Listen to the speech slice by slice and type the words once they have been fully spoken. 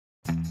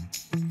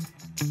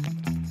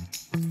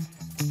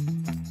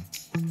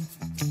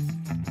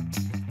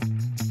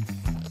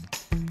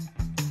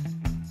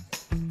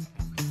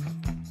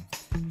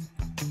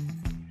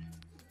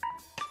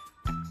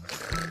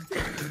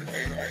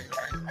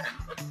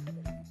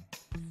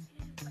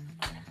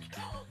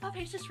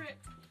face just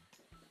ripped.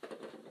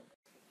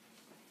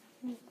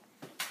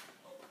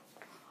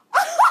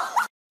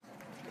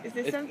 Is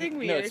this something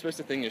weird? No, it's supposed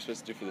to thing you're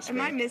supposed to do for the spring.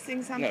 Am I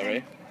missing something? No,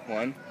 right?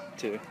 1,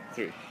 2,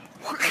 3.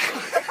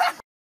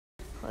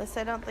 Unless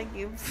I don't think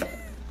you fit.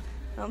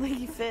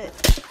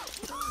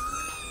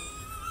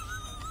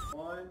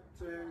 1,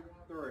 2,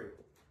 3.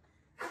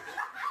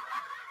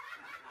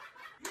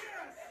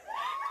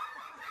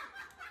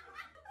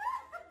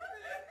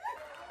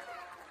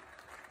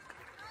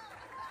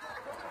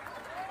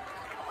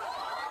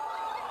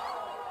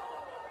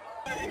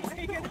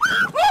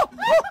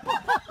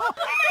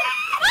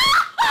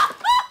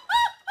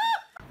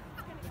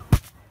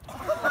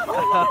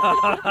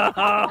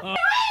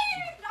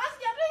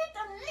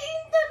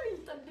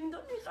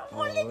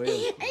 ¡Uy,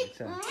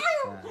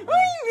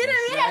 mira,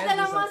 mira! ¡De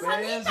la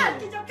manzanita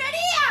que yo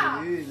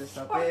quería! Sí,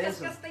 porque es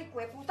que esta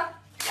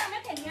hijueputa ya me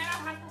tenía la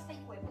harta esta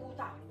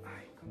hijueputa.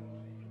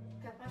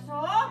 ¿Qué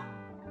pasó?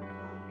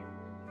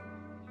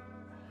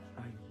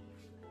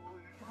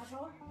 ¿Qué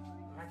pasó?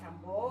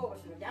 Racambos,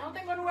 ya no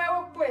tengo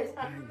nuevos, pues.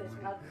 Antes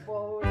las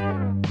bobos.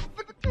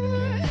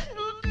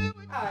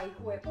 Ay,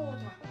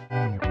 hijueputa.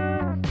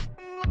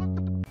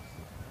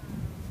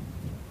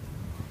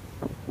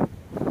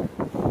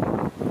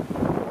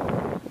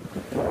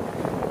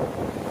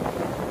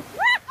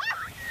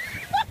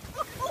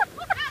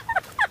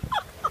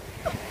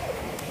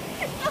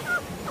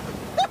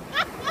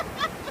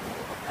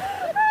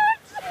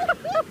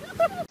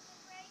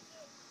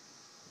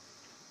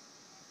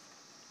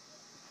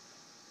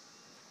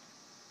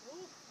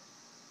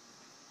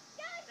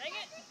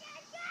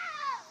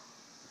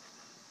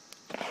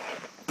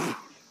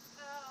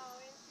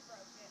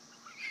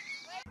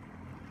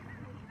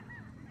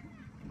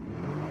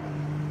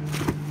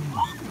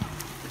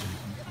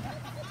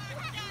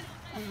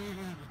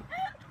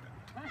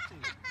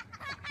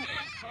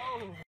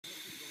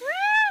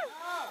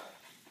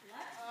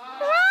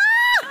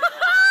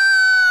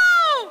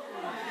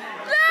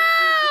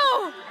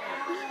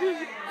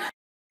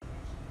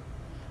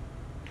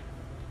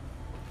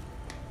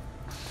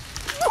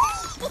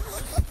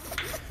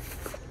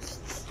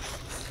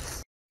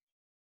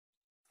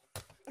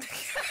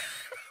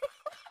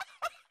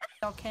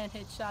 Y'all can't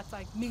hit shots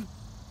like me.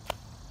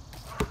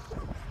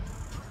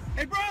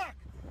 Hey, Brock!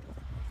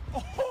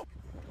 Oh,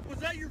 was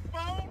that your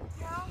phone?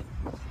 Yeah.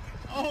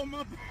 Oh,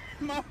 my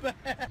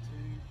bad.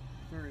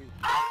 2, 3.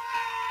 Ah!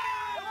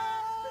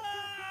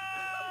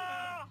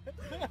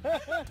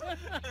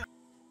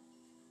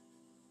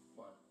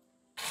 What?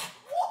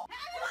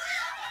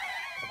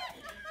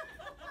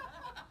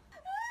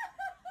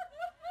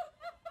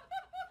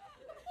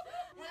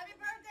 Happy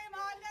birthday,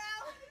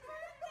 Mondale!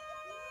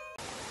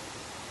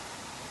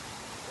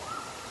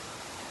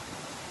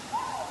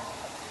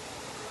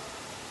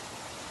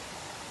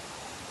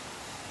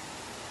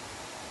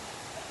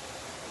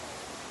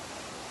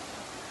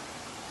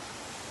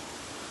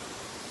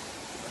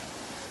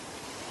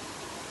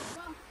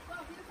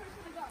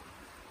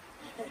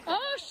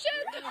 Oh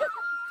shit!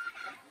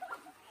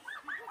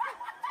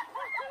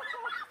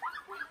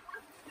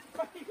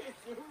 What are you doing?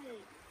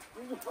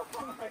 Oh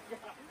my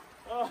god.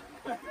 Oh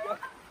my god.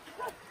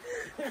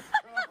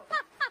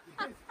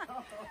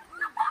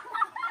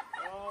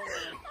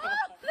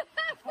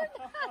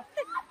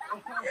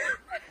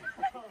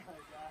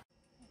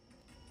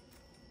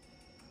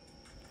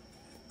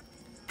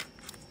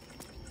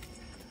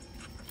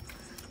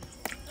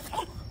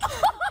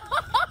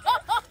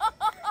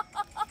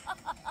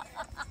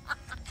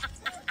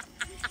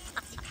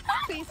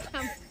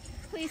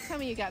 Please tell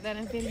me you got that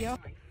in video.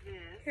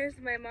 Here's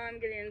my mom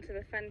getting into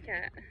the fun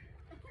cat.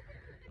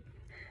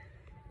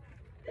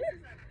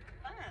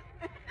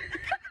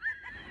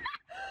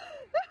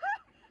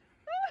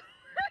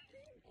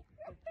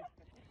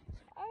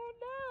 Oh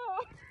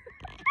no!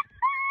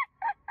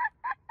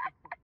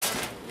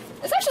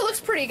 This actually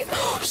looks pretty good.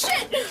 Oh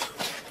shit!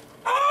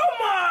 Oh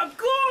my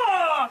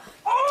god!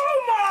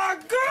 Oh my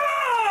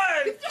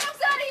god! Get the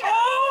dogs out of here!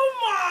 Oh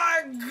my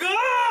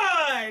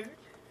god!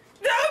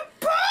 The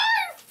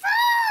pie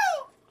fell!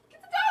 Get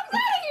the dogs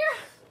out of here!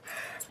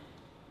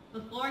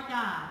 Before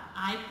God,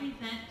 I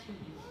present to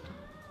you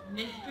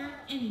Mr.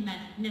 and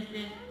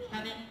Mrs.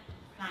 Kevin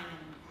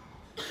Simon.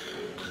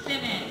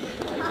 Simmons.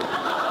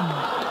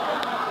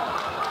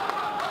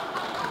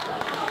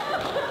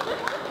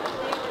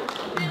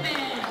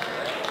 Simmons.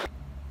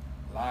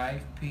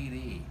 Live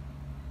PD.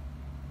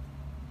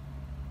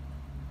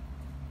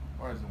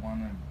 What is it, one of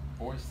them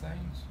voice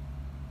things?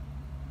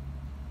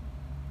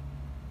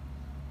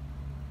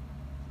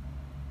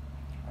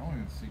 I don't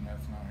even see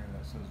nothing on here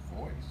that says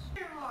voice.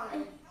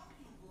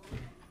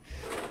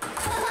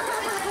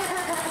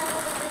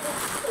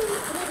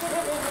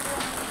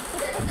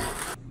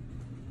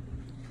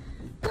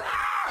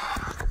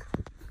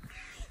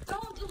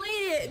 Don't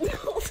delete it!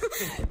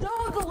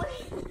 Don't delete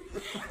it!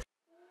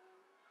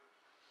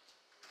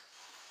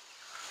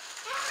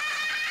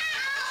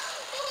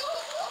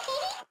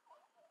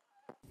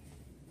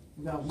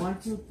 We got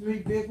 1, 2, 3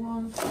 big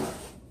ones.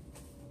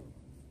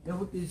 Then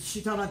what is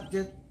she talking about?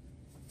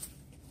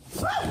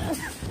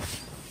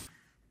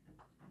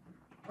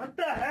 What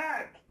the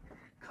heck?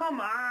 Come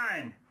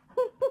on.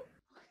 1,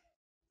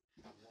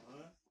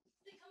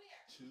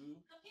 2,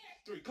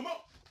 3. Come on.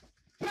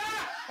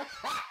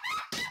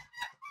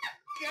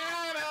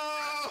 Got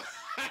him!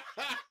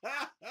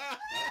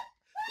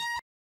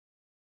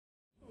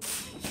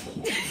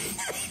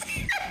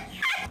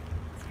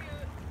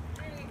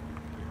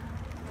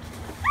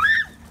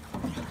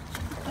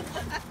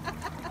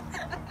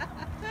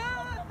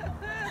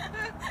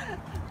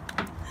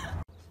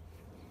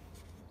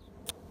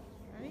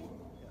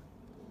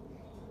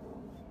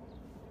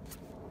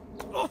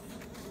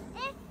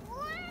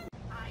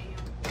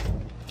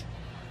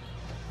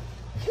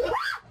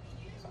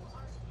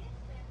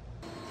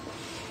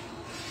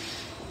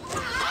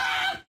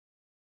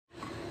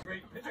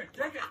 Great picture.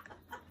 Take it.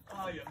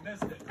 Oh, you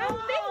missed it. I'm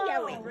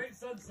videoing. Great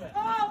sunset.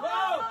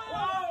 Whoa!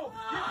 Whoa!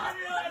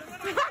 Yes!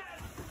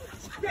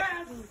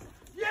 Yes!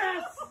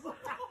 Yes!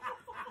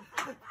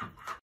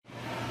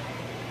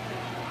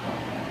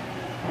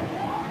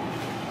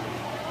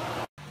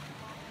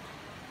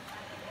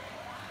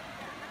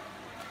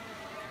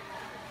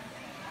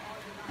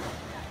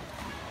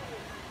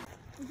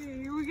 Okay,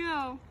 here we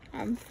go.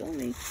 I'm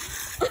filming.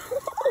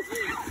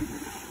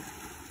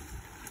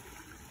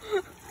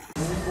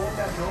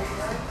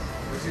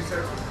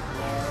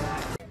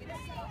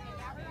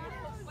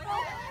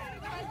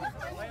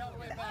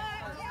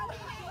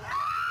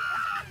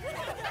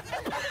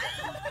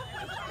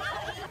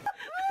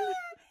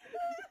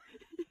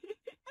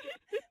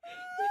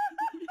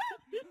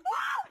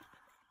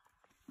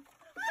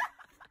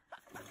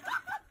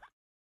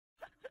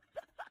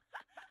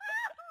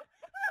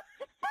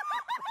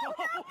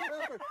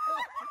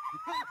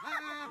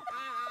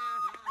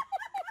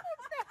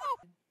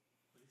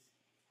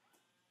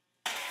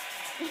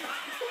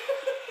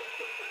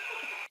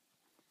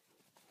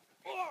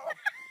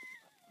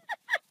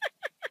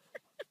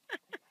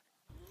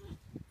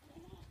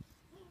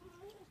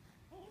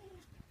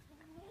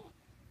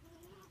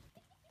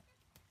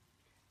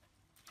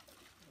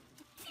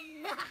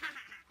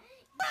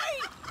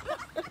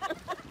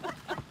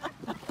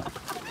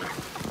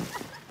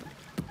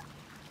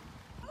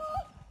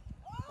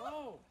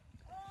 Oh,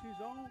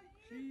 she's on.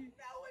 She.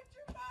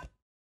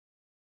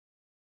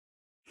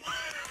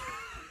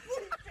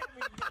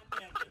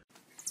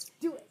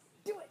 Do it,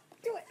 do it,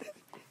 do it.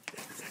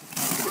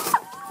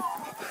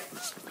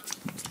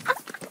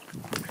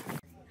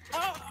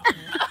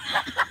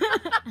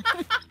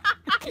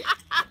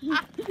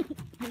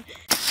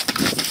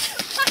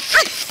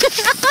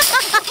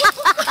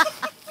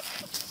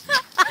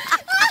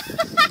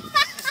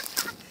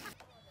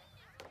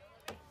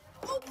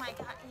 Oh my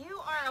god, you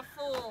are a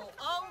fool.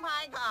 Oh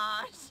my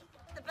gosh.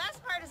 The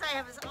best part is I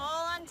have this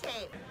all on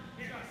tape.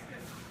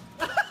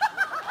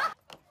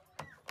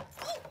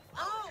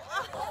 Oh.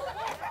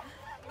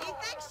 He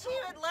thinks she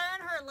would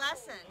learn her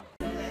lesson.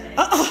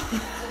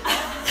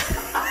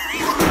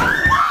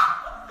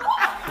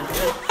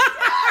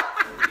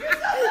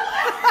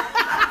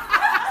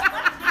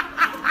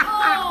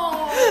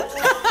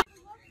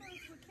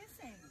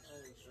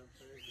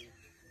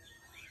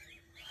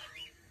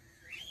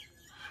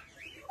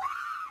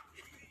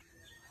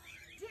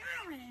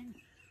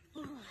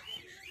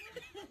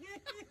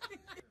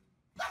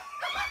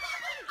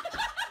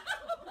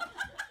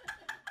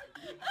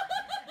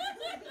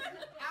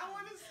 I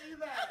want to see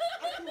that.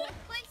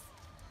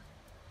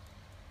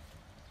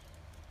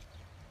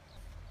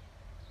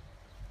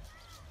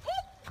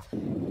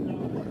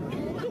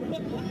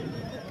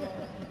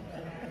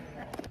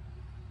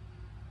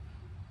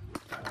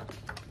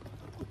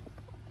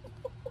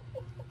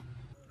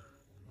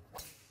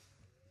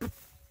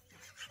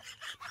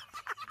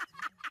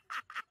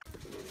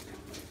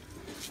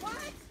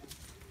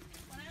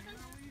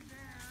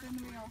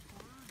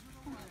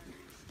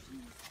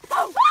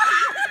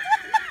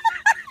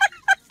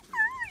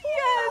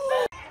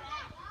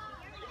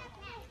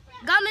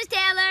 Go, Miss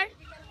Taylor.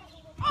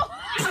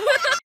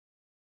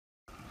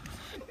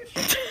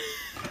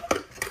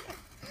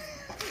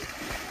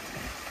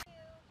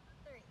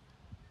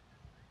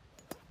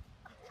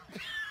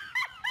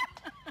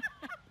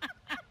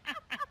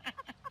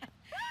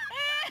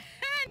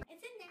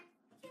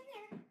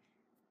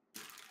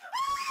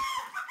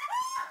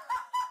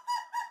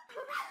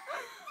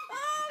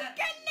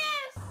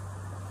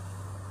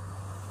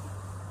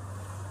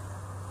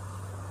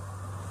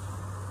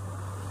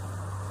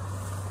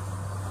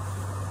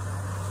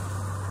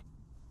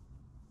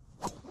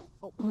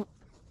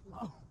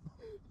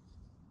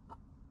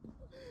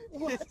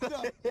 It's in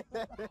there.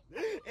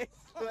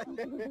 It's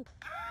in there.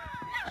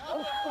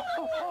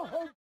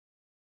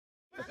 Oh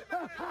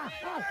goodness!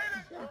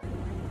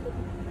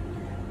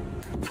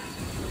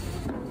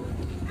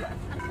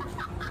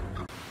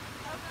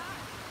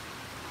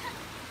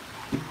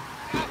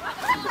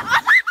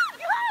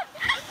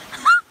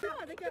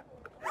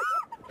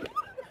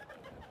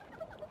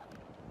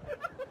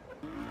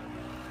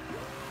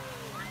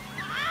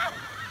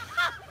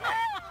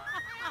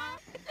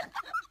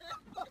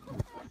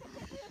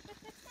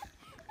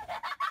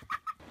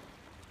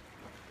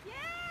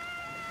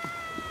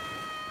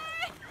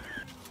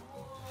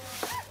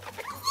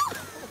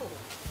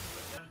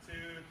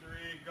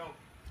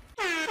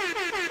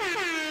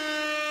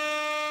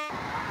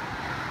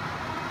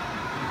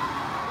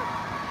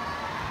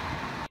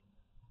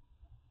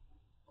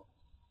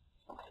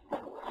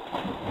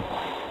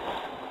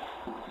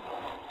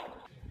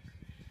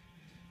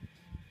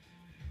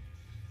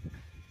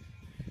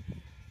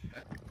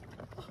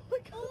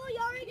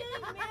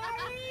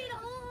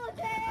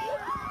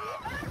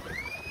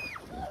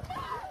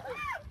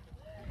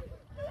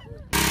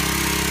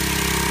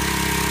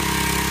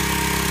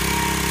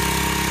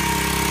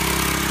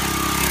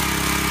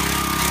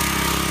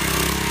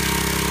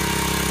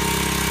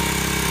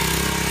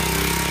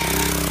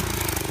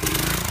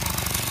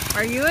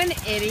 Are you an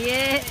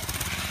idiot?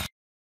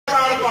 I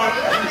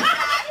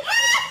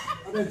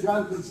bet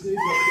Jonathan Steve's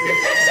up there.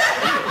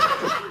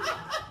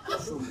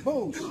 That's some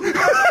bullshit.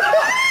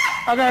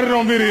 I got it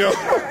on video.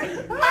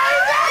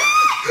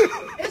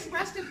 It's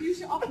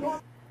restitution of your.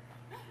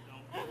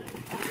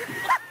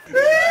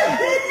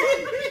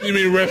 You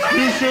mean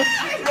restitution?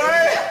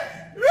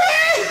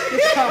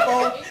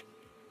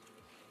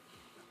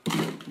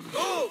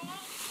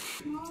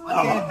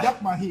 I can't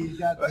duck my head,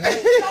 goddamn.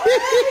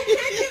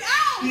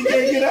 You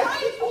can't get out.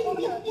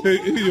 Hey,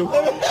 you.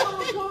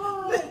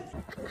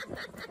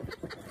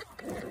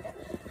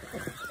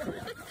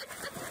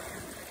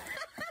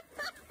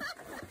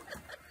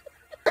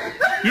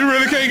 You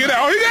really can't get out.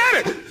 Oh, he got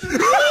it.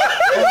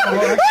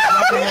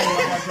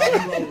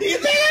 He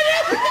did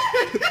it.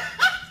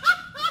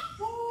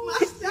 My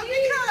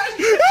stomach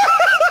hurts.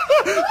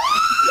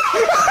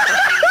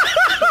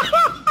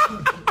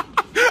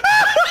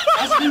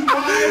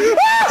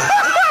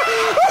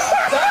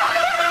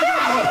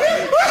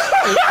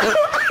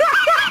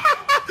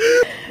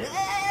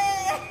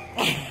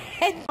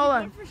 Hold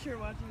on.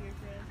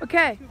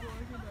 Okay,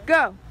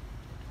 go.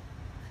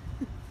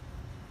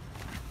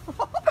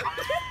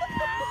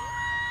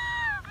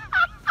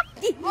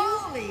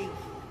 Holy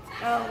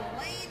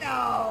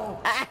Toledo!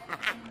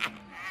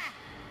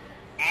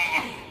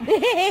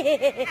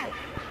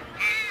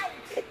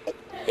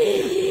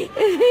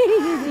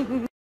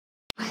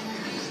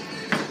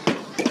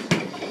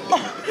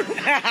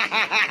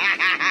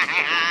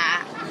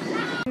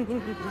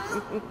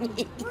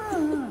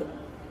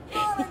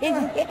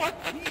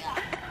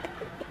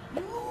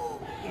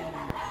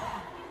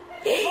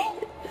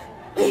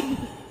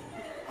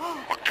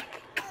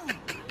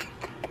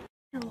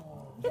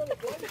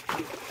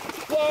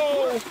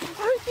 Whoa.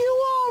 Are you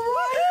all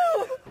right?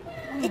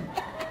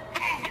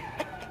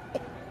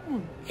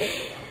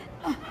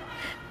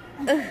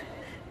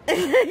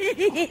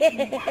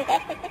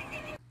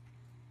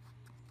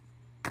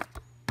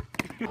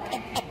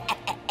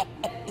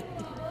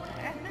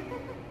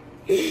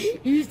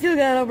 You still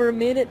got over a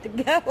minute to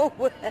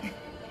go.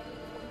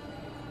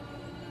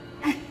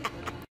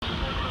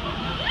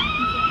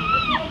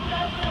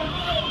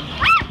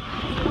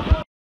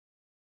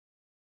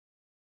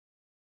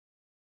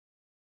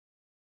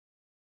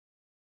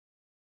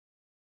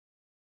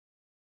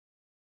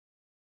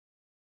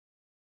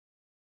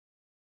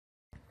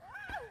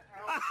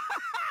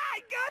 I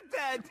got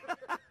that!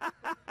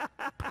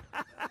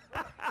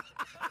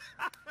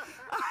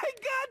 I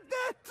got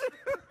that too!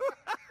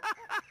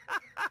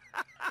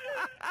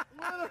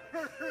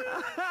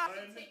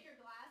 Take your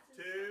glasses.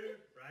 2,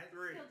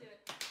 3. He'll do it.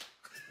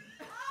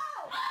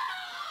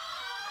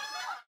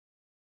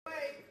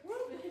 Wait.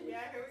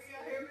 Yeah, here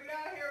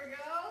we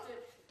go.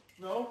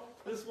 No,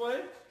 this way,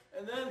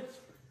 and then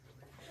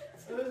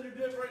those are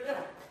different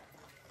now.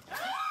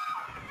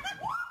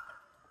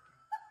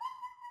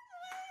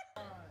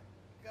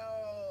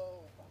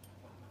 Go.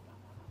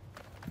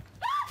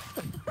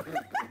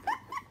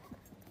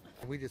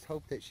 We just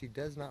hope that she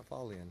does not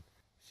fall in.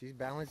 She's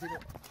balancing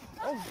it.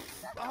 Oh,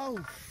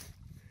 oh,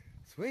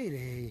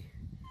 sweetie,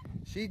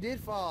 she did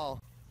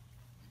fall.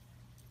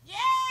 Yeah!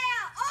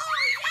 Oh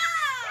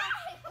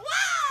yeah!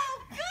 Wow!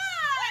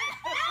 Good!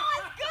 That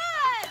was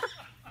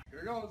good! Here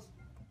it goes.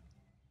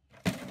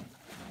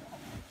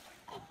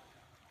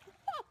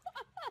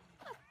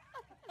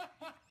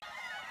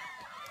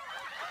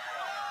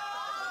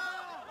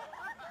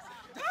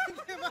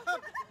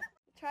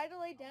 Try to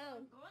lay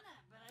down.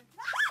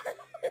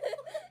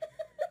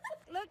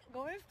 Look,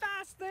 going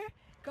faster.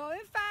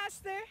 Going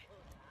faster.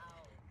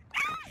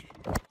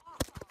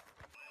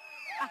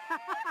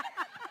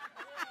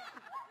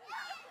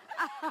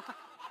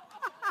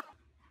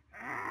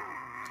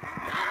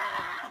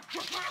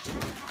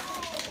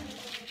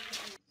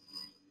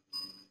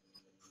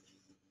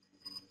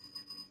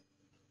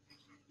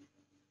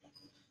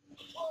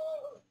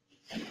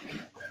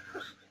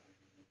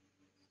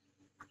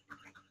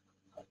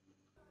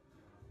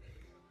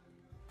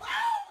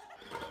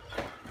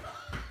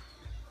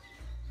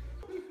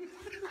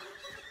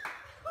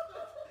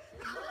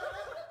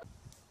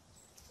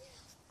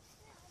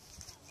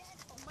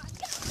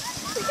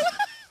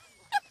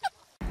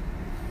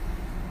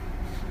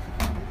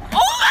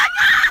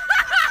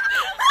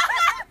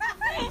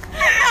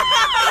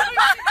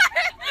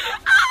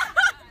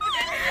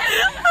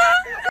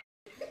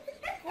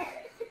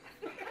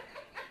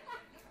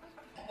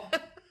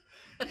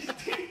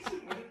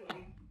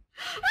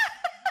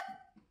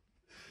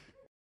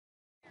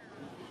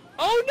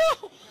 Oh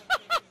no!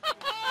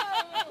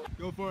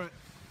 Go for it.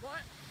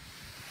 What?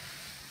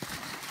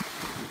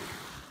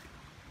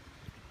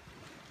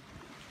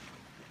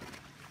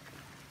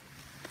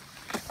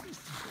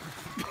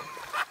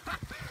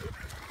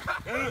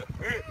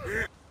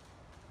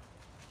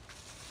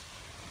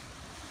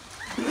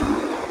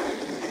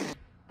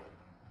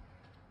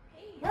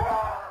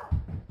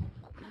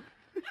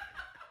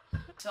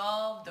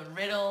 Solve the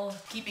riddle,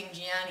 keeping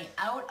Gianni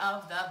out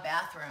of the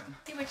bathroom.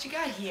 See what you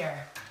got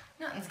here.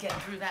 Nothing's getting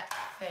through that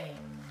thing.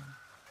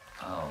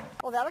 Oh.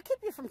 Well, that'll keep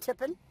you from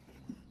tipping.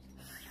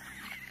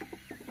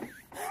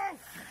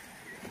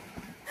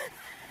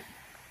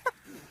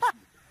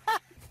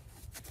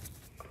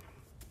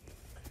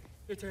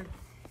 Your turn.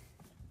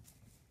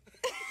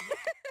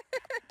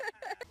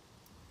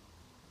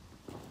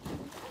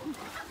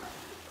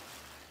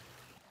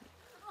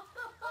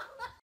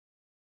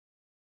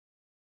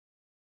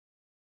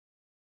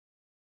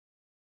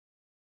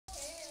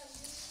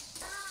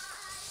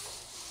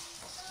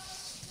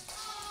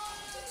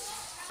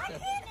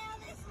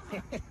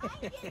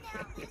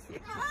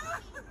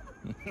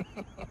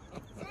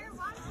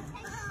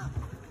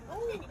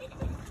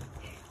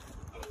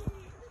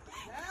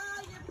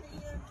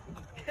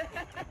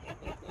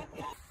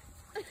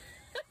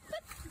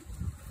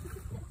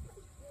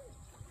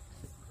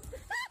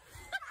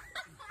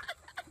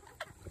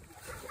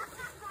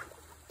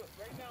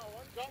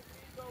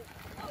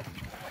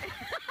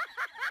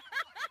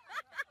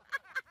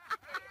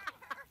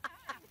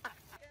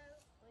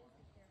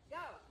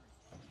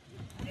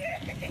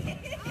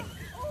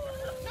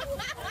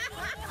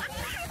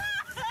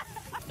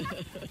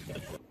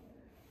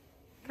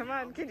 Come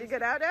on, can you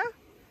get out now?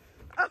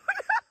 Oh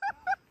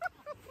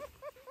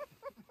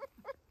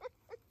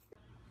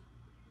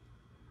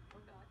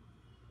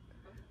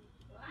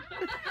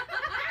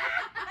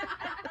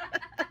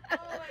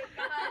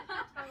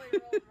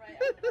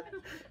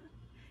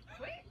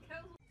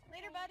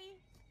Later, buddy.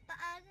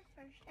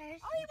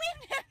 Oh, you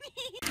waved at me.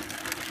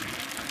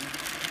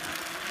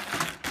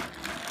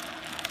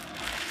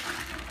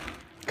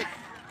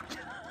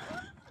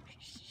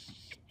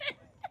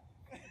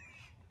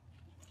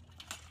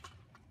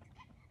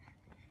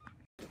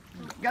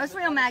 Go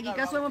swim, Maggie.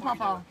 Go swim with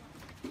Pawpaw.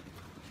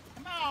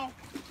 Come on.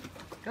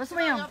 Go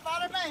swim.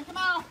 Follow me. Come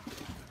on.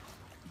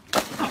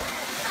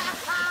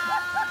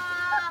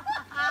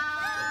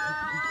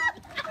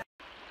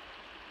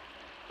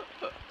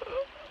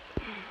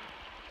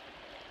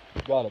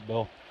 Got it,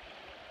 Bill.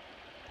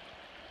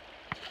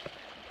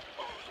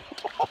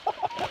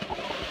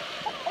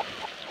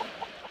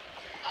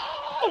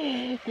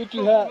 Get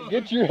your hat.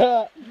 Get your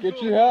hat.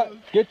 Get your hat.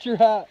 Get your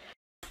hat.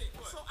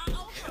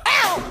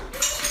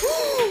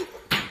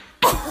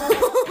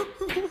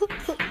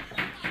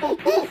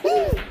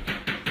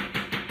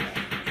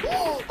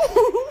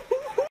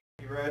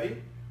 You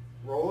ready?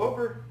 Roll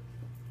over.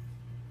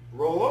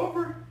 Roll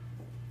over.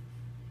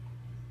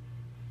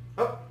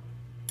 Up.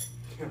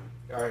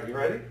 All right, you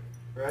ready?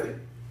 Ready?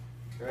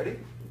 Ready?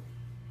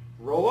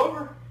 Roll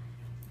over.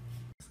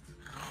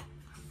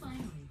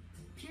 Finally,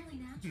 purely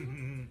natural.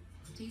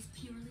 Tastes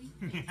purely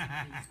baked.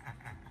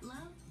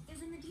 Love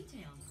is in the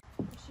details.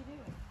 What's she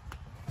doing?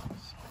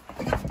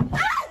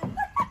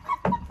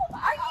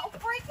 Are you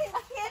freaking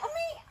kidding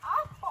me?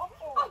 Oh,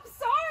 I'm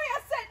sorry. I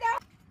sat down.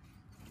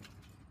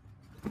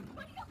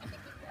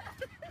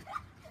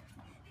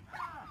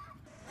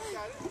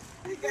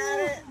 You got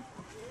it.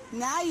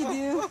 Now you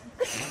do.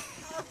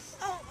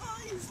 Oh,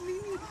 he's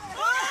leaning.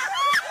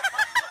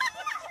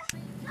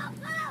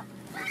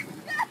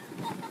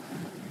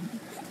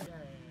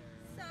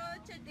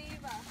 Such a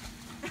diva.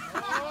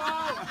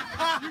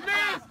 You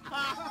missed!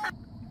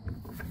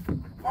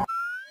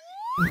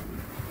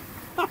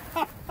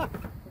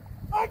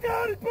 I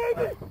got it,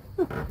 baby!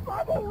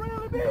 I'm gonna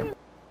reel him in!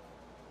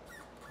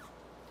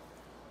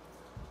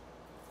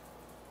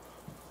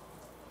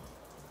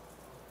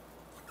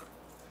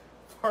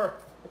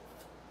 Perfect.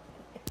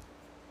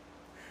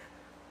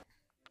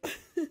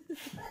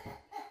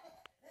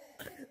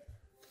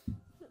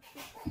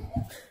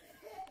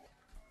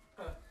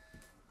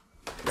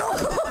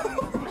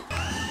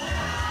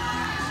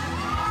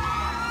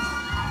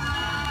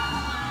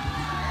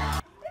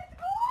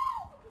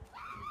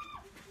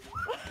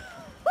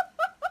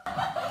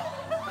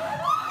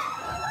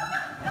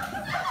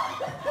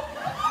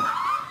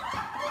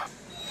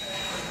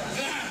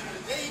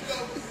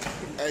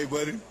 Hey,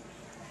 buddy.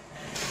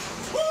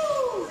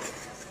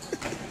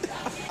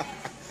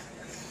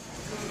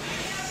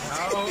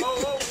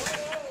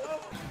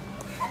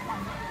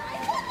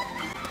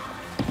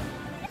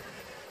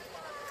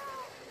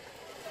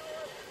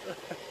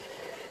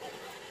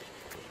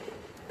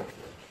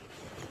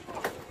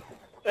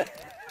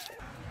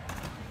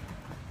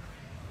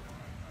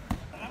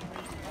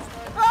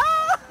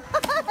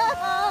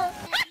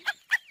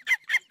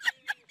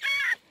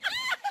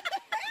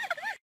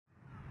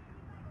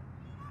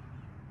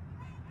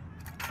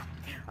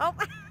 Oh.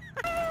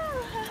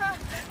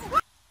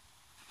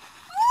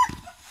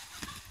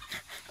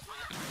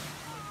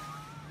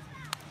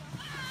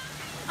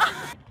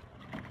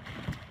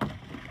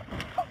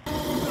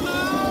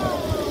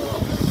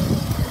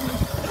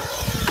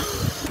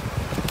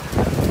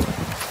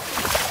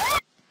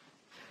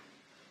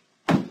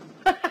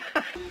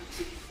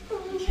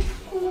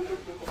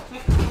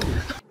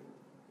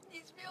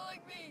 He's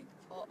feeling me.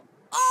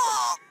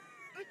 Oh!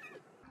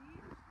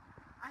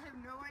 I have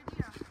no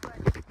idea.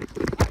 Friend.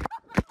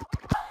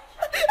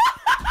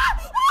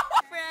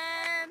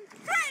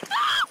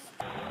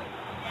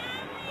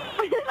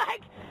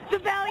 Like the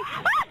belly.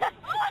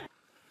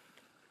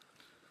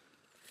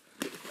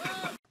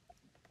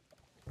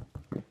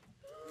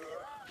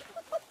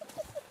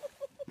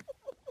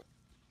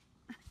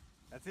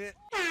 That's it.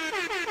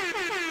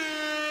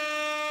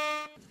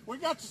 We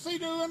got the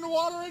sea-doo in the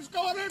water. It's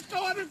going, it's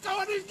going, it's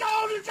going, it's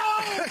going, it's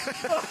going!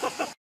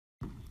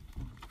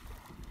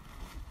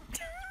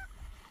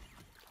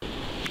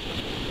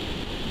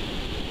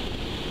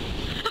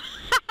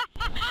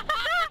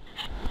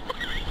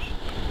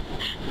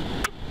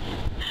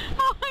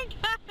 Oh my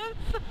God, I'm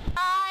so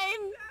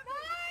 9,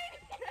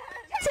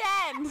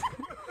 10.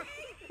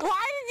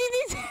 Why did you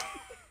need to?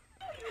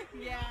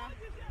 Yeah.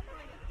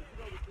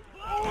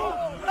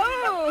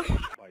 Oh.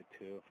 By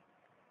 2.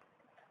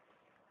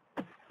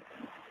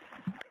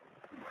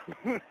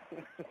 Did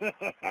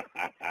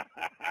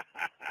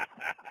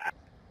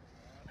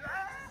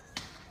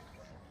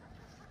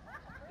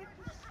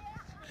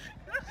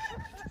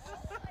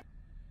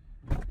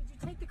you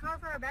take the car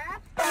for a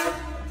bath?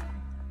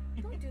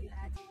 Don't do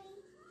that.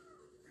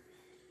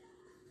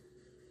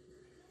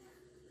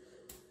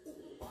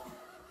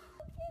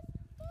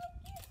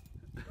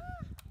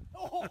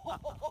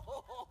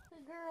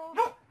 Good girl.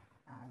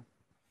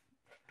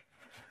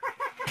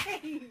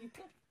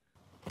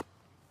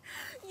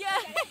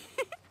 Yeah.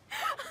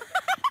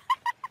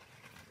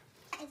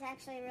 It's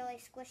actually really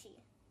squishy.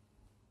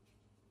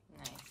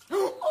 Nice.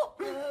 Oh,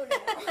 no.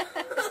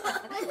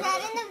 Was that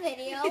in the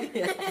video?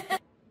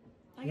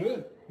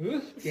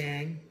 Who's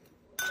gang?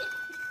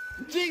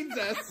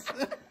 Jesus!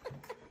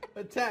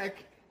 Attack.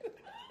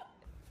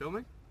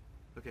 Filming?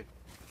 Okay.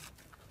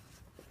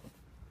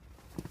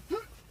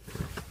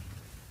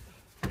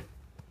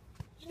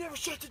 You never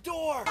shut the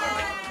door!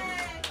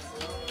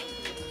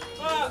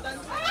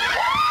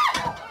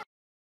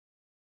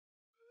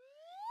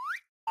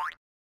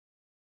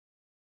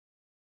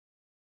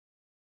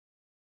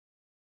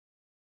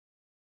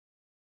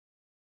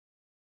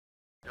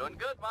 Doing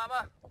good,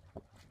 Mama.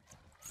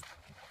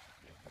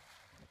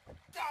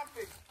 Stop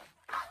it!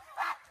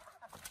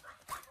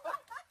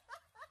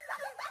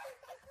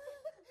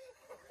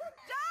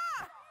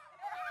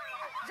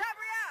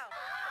 Gabrielle!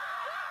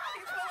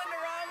 He's pulling the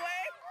wrong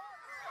way.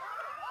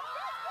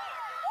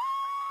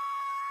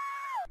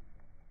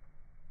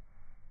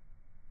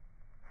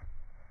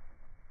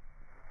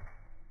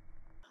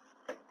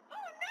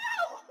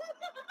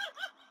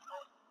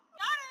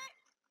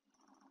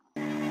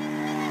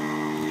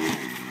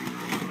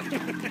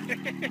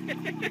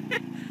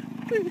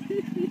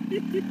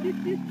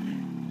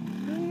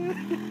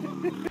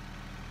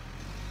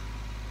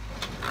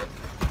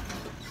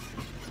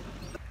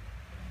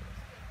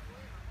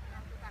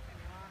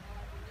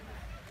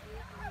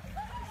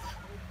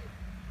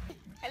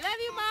 I love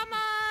you,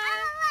 Mama. I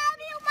love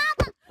you,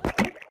 Mama.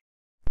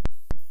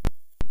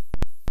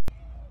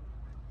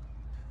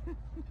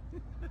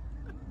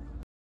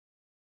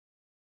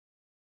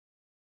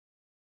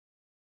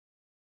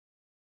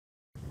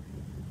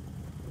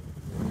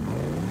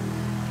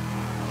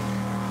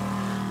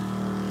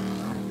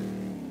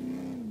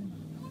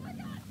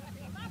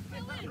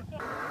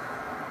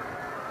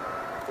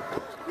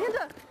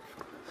 Amanda.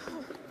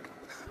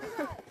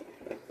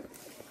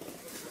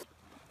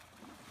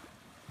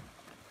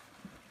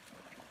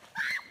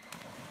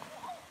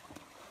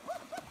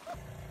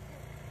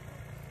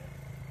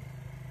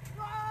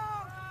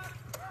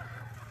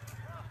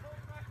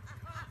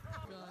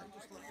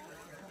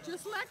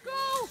 Just let go.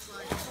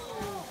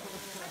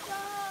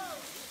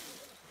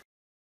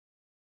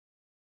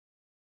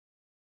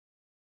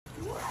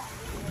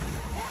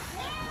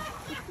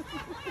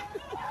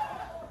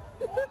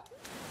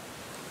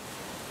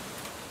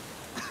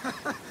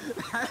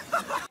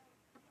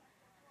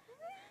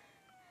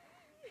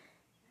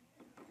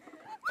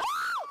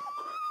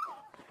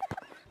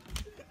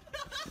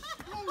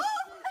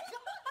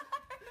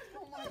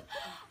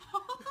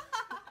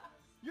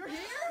 You're here?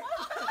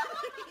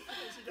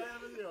 She got out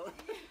of the video.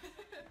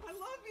 I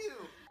love you.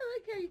 I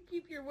like how you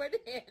keep your one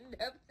hand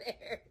up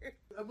there.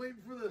 I'm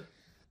waiting for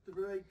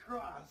the right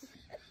cross.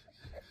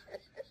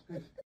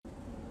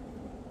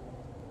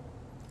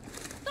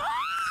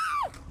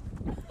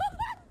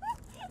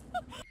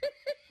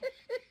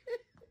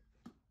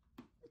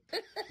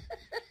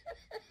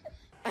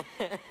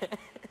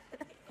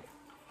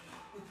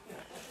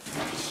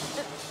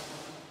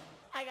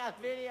 I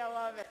got video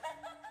of it.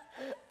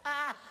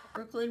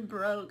 Brooklyn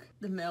broke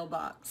the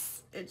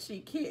mailbox and she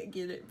can't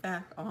get it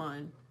back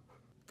on.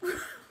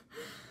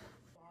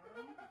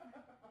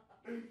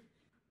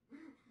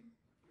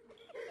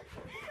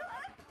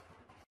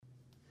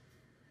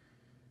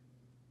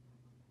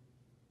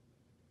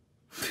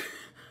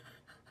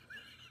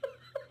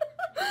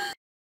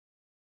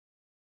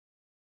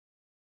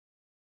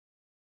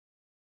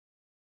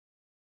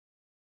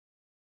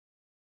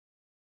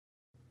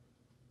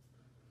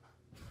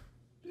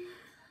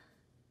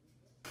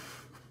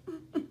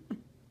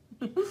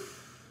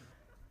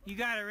 You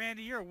got it,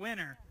 Randy. You're a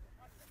winner.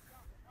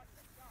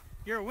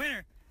 You're a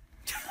winner.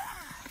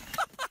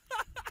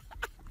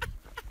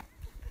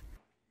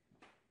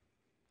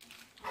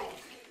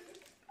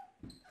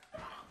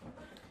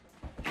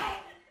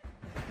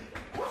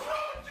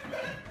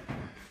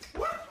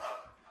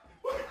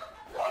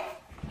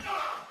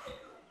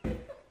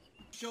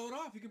 Show it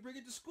off. You can bring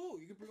it to school.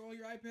 You can bring all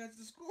your iPads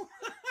to school.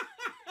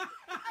 I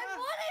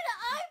wanted an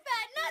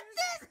iPad, not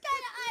this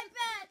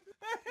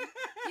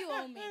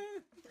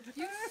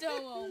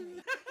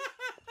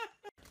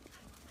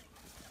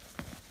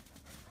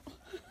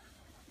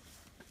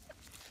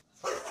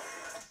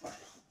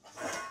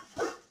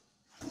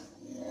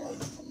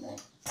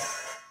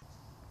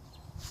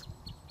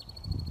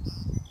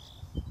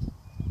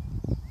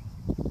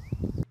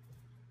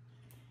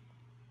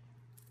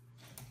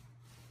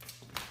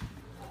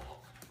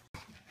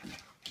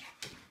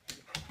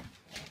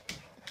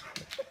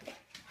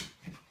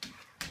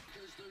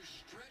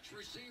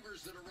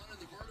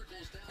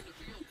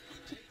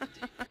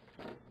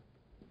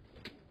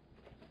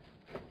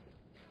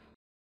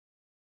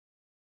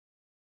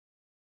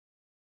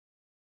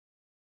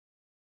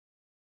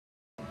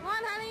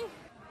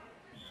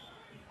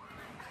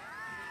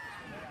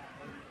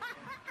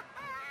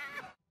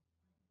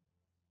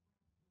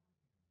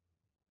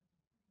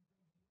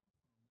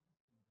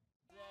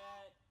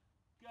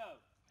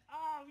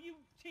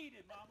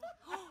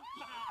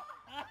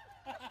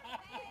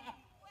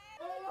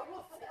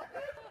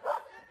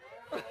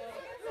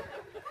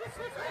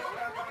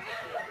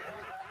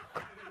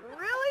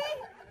Really?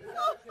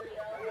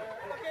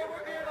 Okay,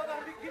 we're good. Hold on,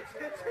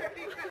 get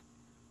ready.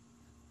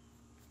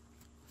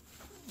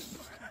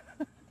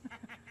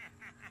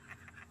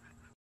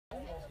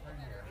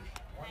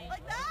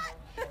 Like that?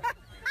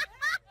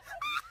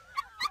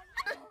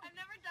 I've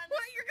never done this.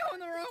 What? You're going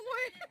the wrong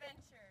way?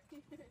 Adventure.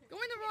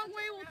 Going the wrong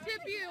way will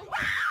tip you.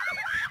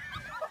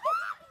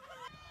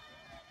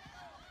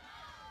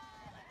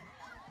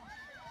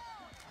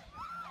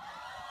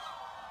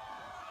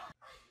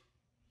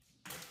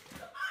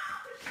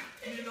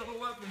 Need another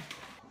weapon.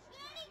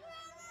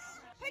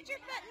 Put your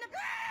foot in the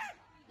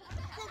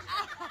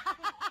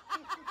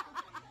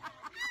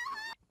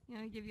You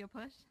want to give you a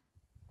push?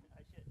 I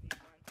should be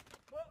fine.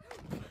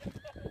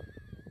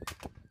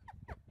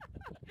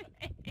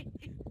 I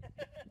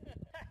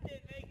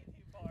didn't make it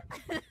too far.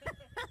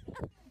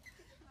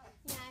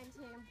 Yeah, I'm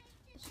too.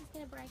 She's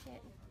gonna break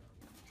it.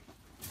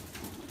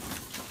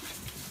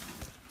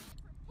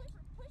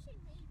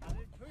 I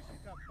didn't push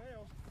it, I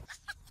failed.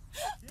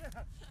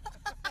 Yeah.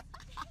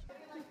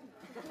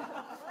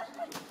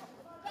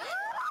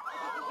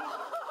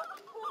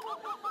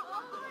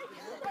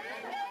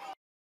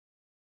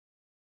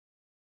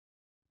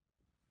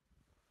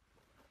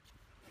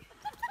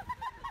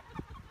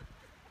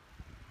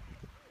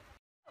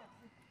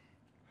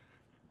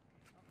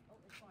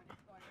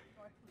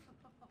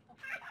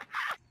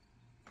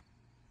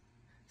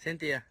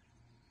 Cynthia.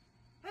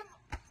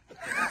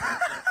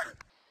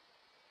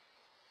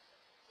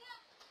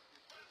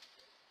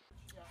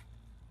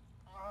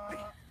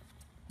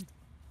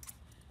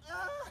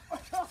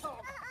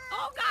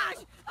 Oh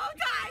gosh! Oh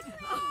gosh!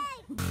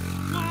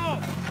 Whoa!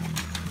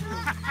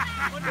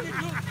 What did you do?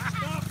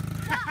 Stop!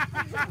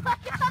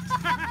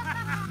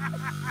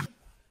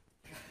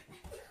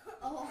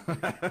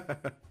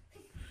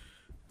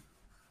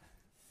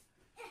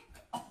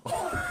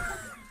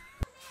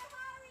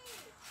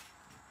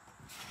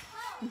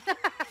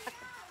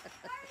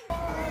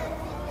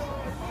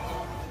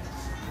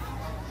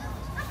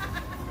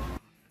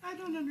 I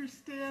don't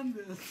understand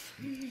this.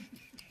 The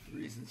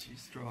reason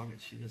she's strong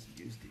is she doesn't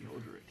use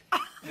deodorant.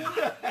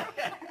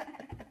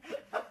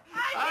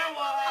 I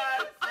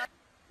won!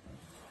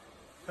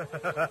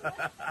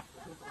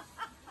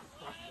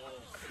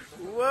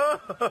 Whoa!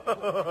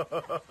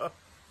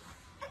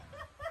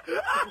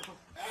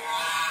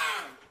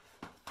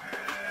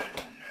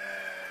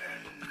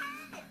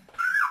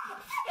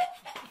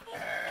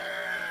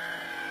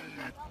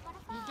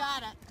 You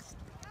got it.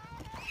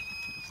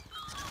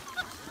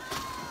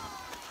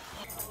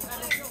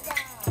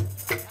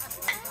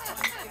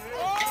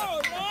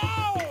 Oh no!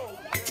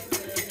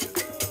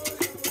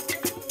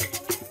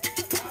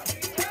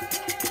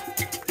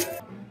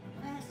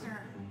 Faster.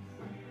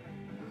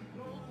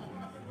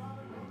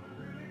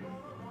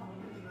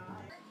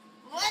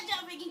 Watch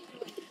out, Vicky.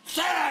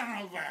 Sit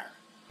down over there!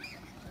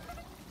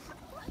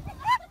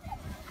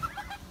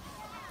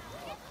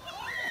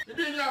 And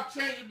then y'all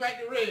changed it back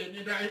to red, and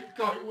then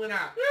he went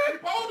out. You're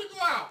supposed to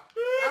go out.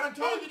 I done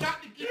told you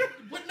not to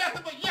put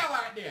nothing but yellow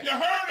out there. You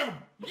heard him!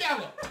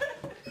 Yellow.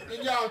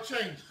 Then y'all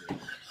changed it.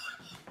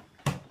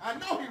 I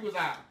know he was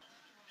out.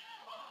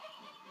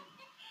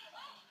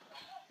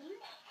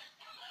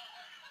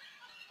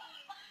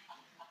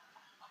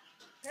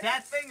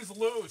 That thing's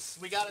loose.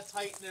 We gotta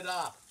tighten it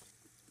up.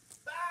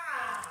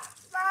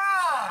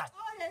 Oh,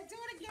 did I do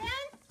it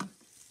again?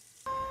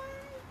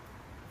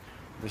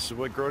 This is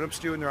what grown-ups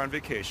do when they're on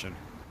vacation.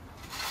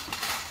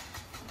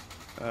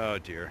 Oh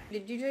dear.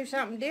 Did you do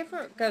something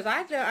different? Because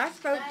I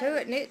spoke to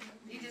it and it...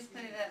 You just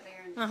put it up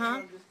there. And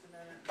Uh-huh.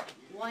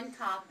 One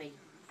copy.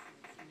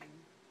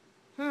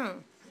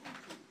 Hmm.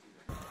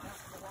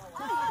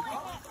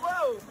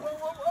 Whoa! Whoa,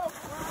 whoa, whoa!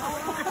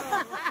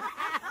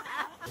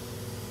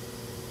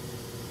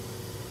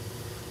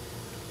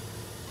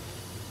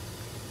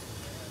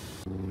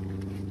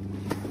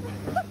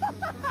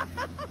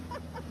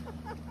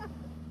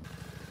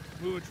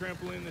 Move a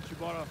trampoline that you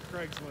bought off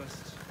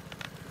Craigslist.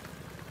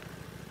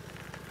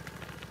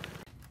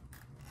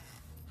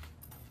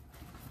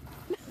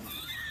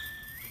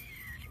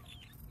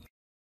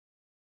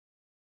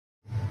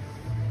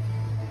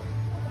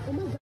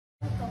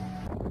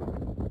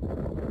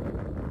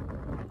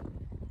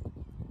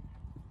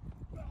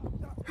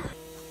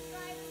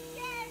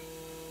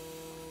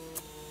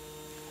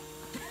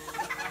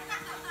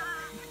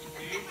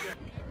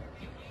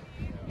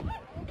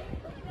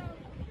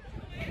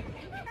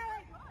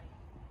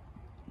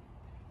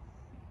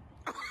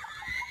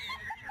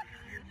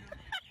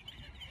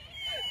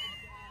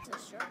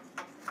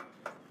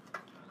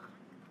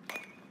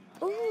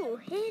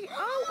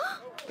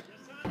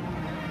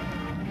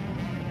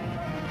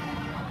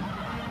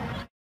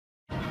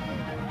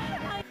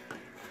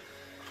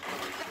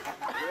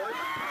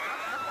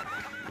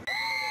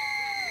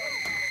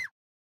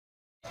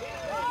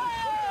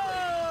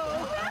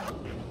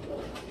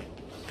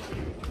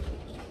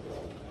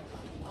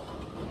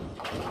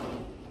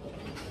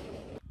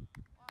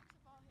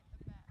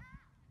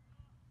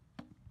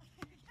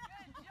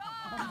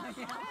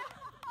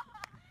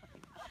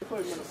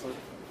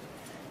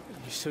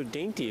 You're so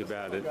dainty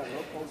about it. I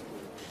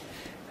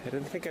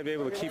didn't think I'd be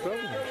able to keep up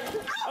with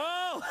it.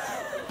 Oh!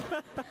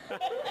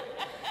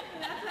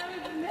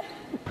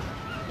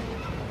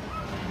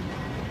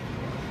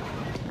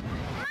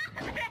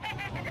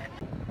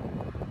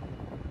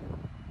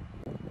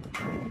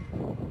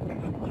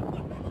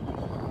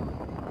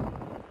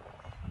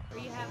 Are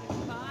you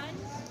having fun?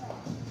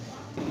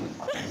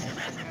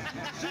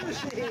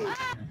 Sushi!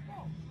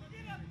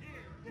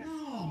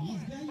 No,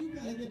 you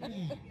gotta get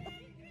back.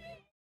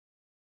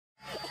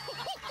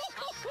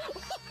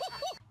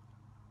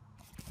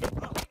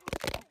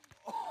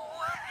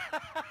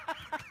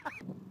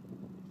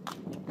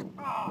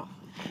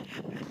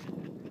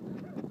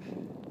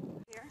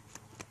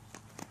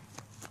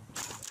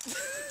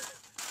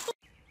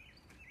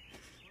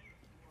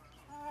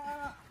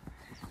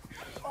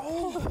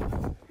 Oh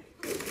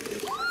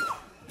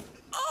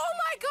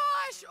my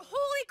gosh!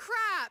 Holy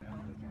crap!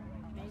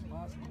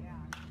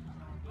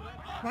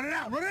 Run it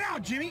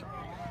out, Jimmy!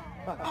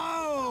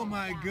 Oh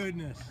my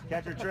goodness!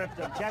 Catch her tripped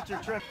him. Catch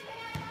her tripped.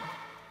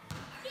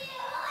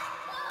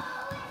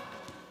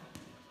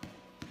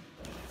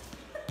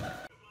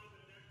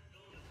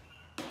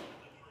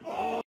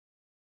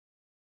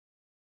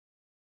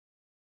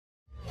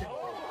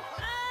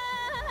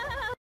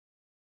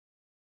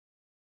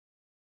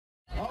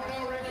 Oh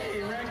no,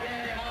 Ricky!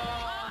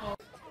 Oh!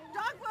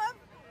 Dog whoop!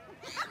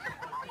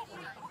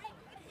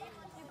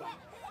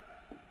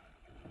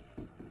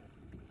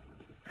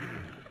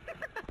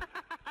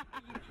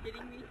 Are you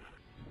kidding me?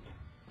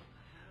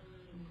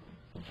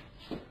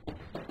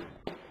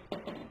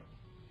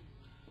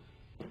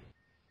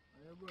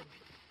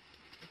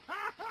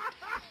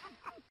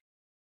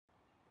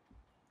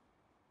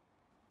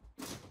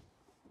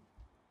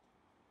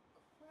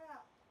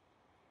 Crap.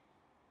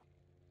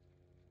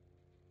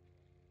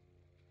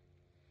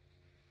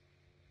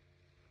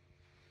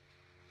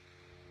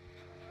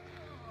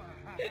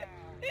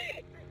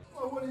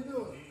 Oh, what are you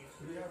doing?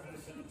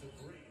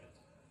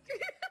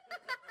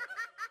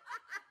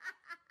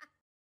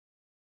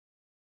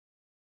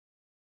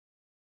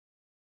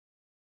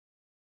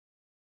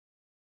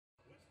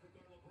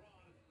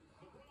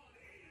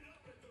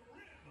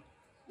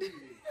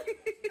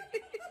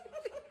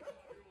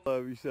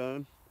 Love you,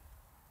 son.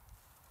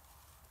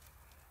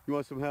 You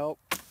want some help?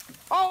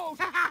 Oh!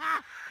 Come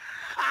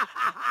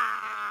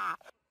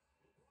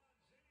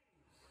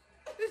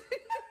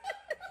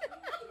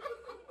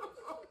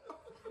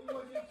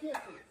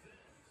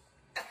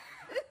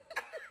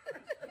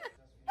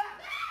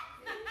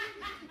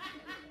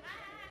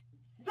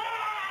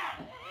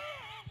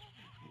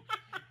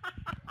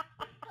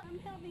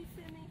help me,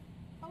 Simmy.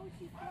 Oh,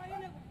 she's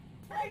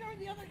flying over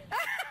the other.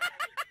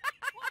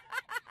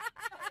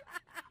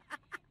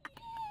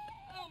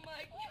 Oh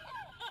my god!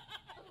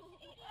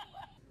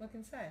 Look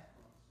inside.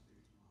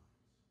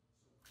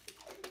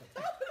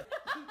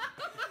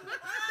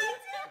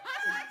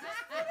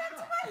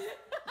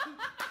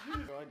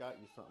 I got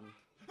you something.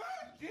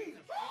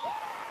 Jesus!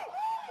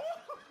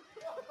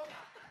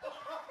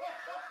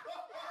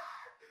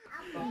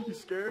 You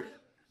scared?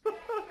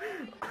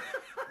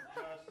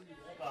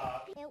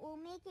 It will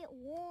make it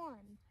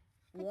warm.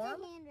 Put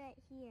Warm? your hand right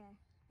here.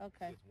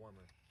 Okay. It's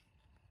warmer.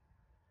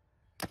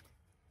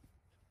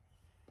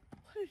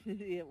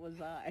 It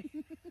was I.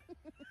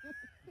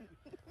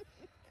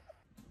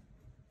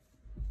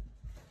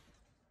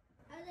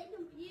 Are they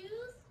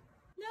confused?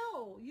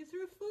 No, you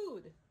threw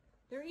food.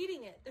 They're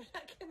eating it. They're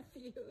not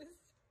confused.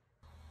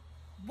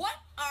 What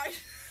are you?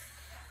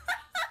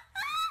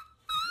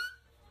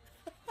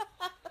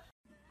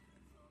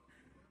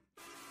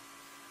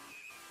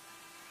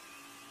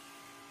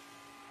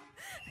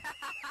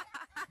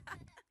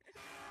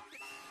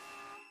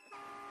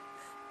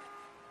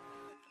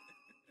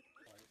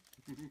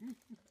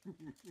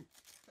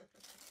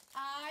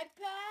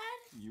 iPad?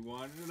 You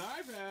wanted an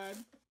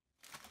iPad.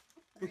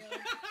 Really?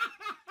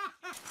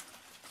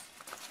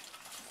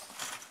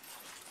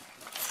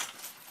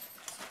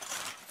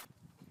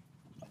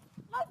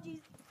 Oh,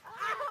 jeez.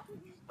 Ow!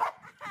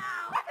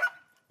 Ow!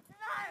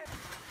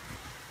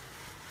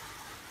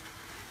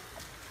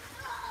 No!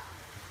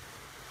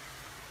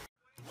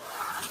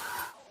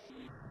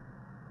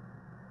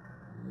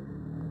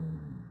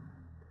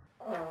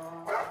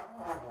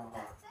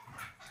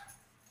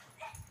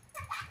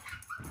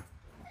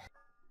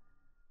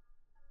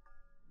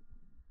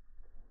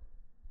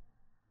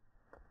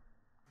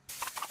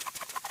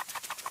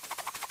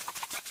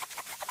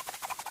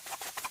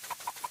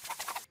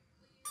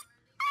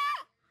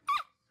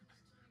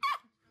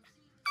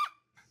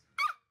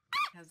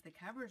 Because the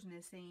cover's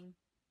missing,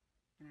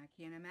 and I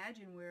can't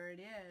imagine where it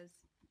is.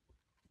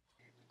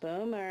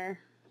 Boomer.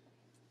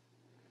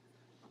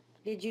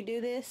 Did you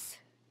do this?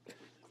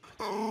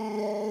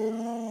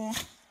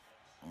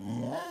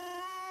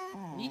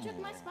 You took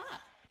my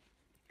spot.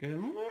 Good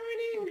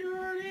morning,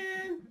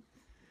 Jordan.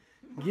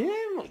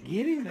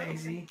 Get him,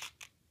 Daisy.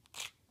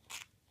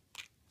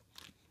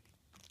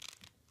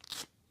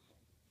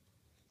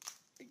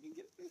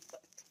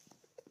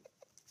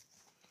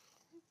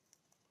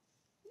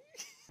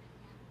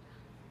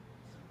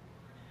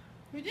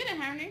 We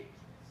didn't, honey.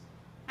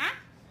 Huh?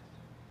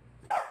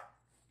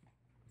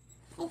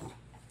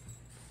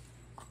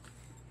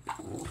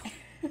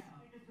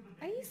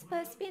 Are you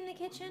supposed to be in the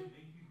kitchen?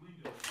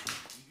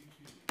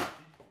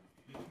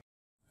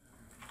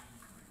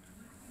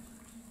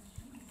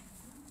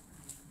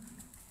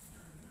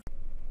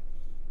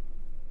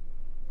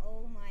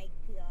 Oh my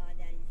god,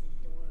 that is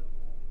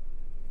adorable.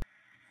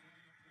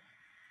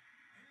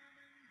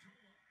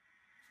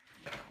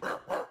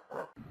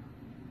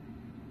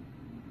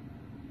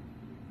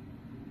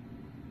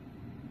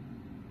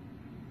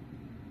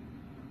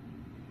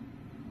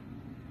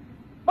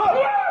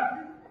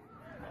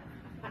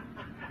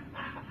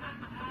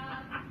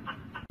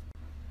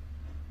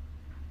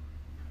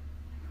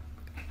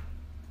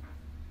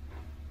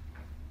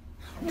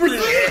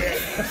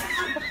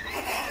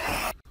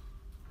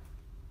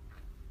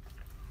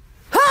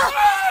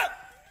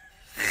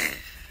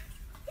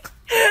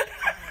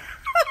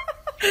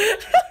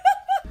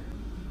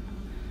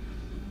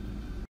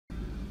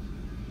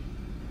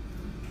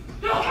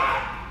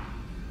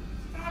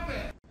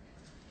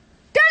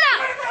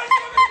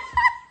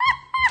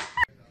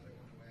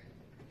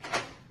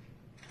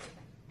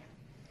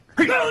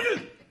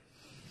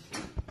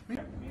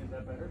 Is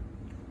that better?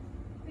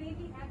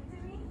 Baby, act to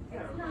me.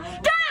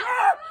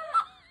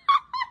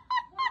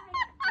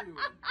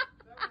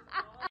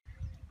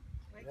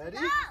 Ready?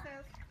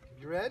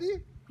 You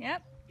ready?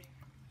 Yep.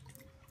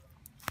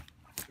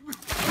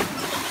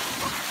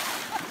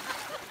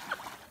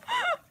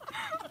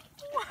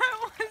 What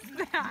was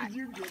that? Did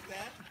you get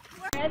that?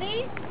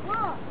 Ready?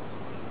 Look.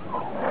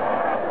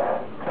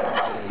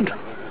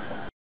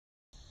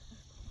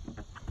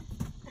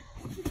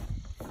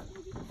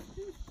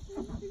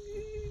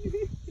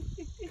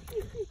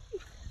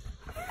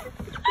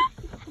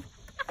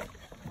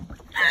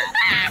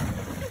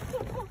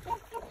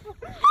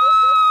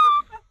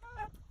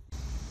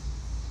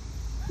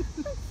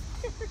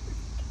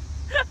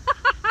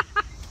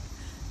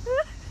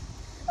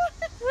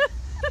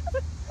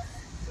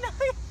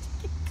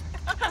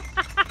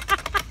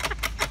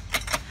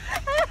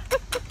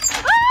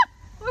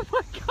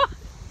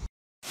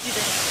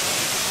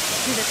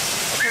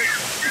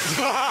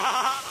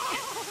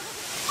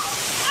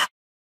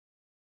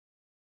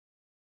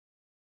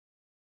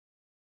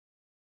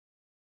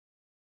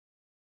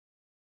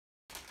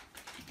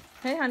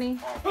 Hey, honey.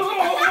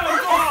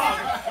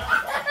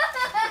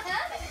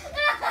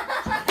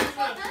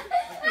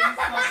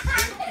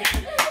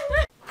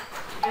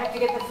 I have to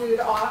get the food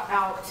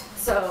out,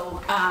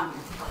 so,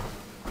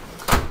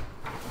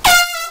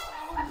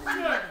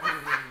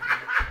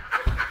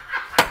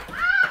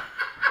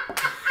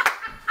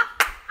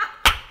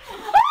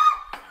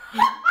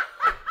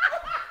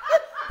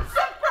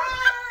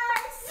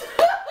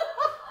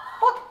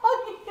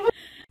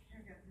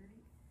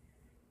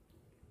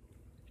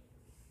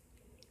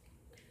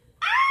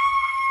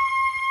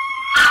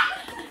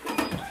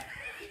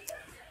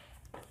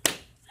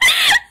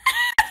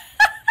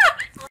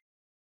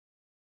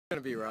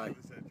 Gonna be right.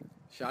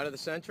 Shot of the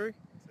century.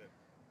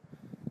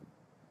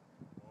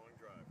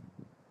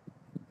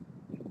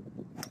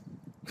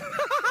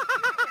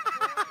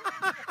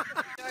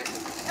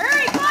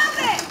 Hurry, close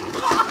it!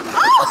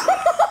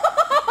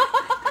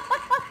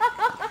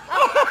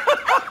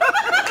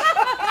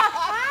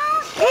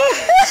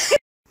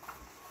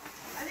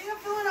 I think I'm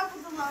filling up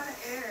with a lot of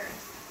air.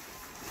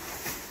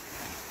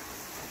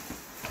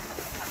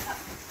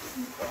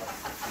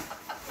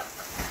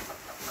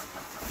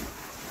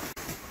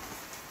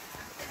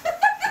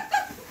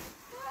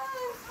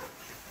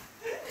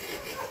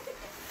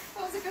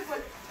 that was a good one.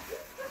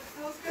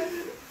 That was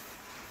good.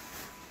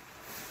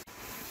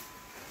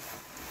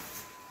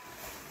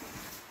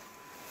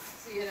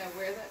 So you gonna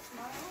wear that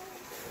tomorrow?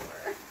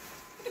 Or...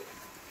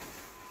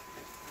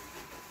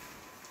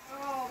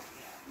 oh,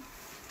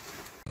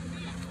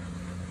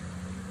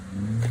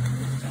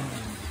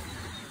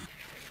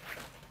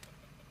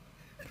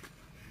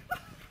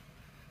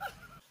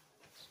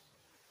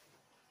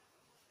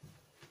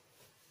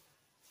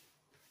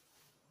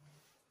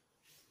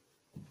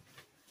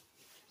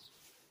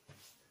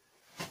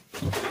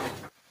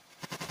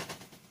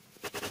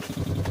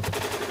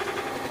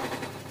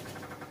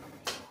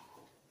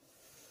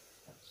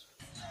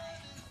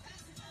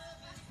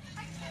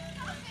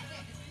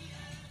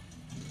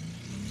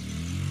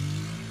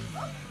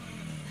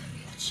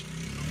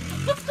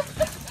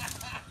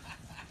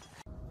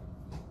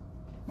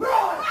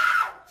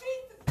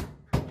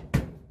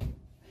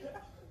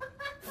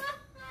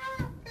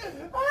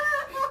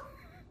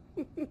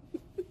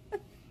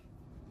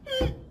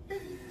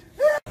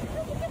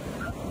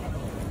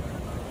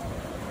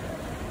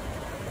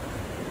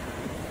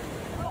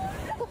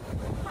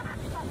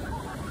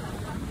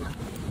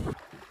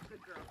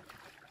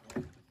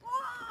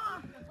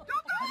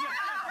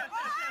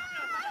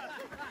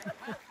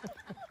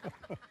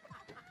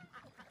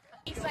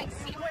 He's like,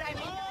 see what I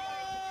mean?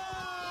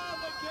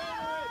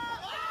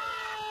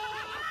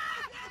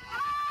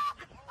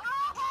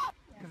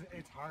 Because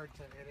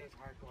it is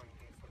hard going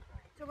against the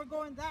crack. So we're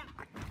going that.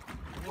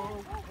 Whoa,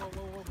 whoa, whoa,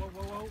 whoa, whoa,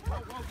 whoa,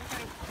 whoa,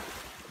 whoa,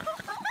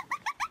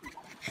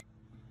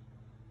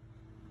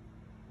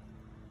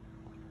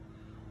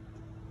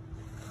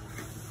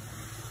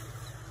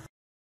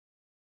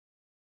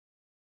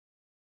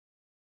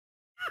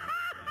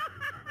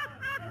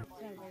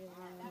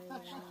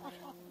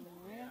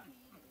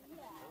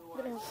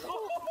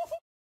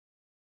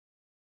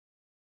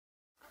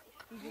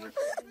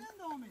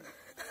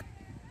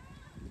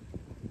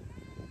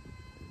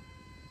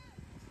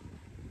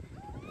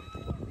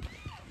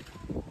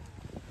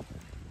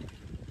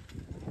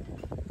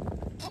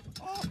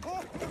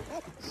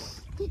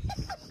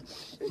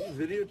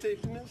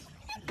 Videotaping this?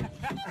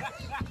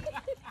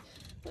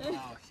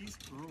 Wow, she's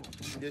cruel.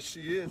 Yes,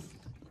 she is.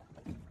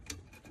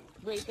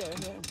 Right there,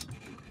 yeah.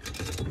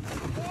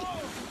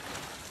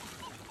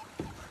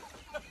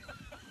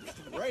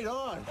 Right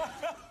on.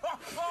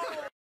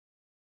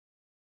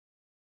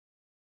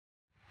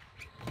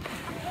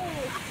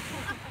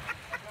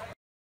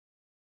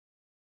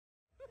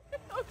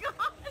 Oh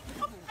God!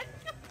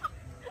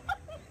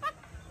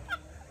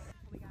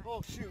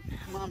 Oh shoot,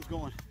 Mom's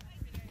going.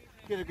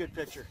 Get a good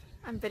picture.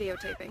 I'm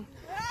videotaping.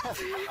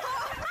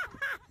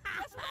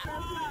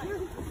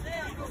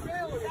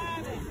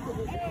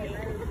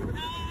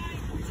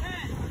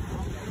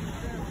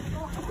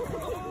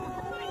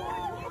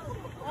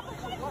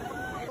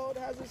 Oh, it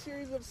has a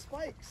series of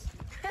spikes.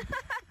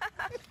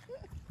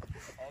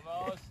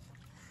 Almost.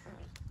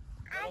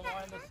 Little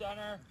one in the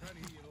center. Try to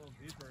get a little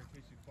deeper in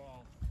case you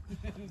fall.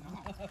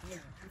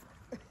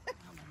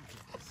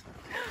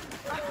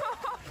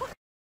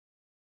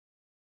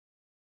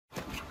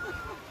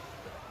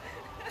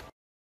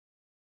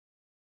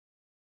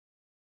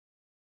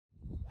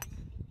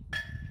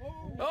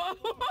 Oh!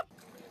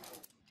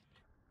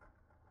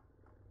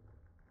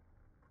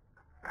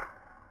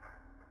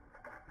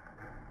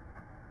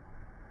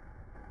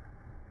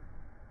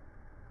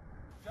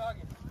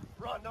 Jogging.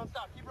 Run, don't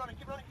stop. Keep running,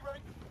 keep running, keep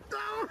running.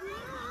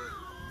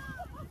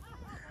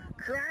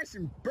 Crash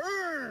and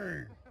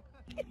burn!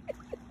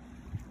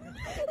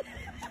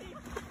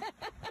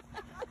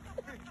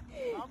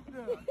 I'm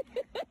done.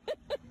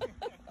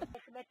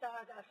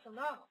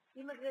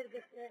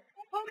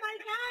 Oh my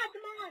God,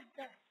 Mom!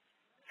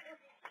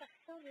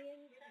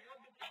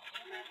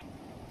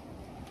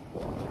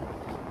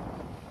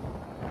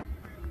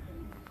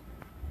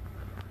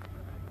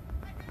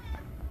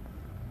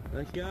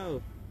 Let's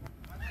go.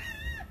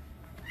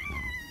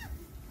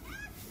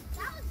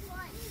 That was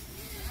one.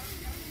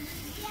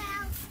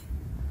 Yeah.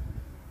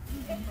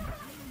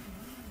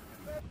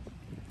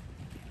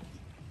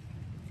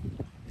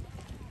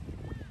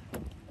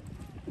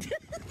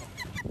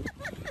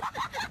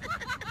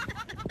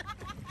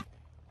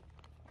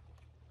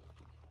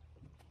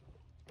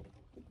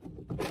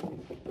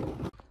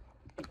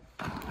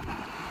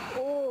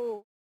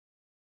 Oh.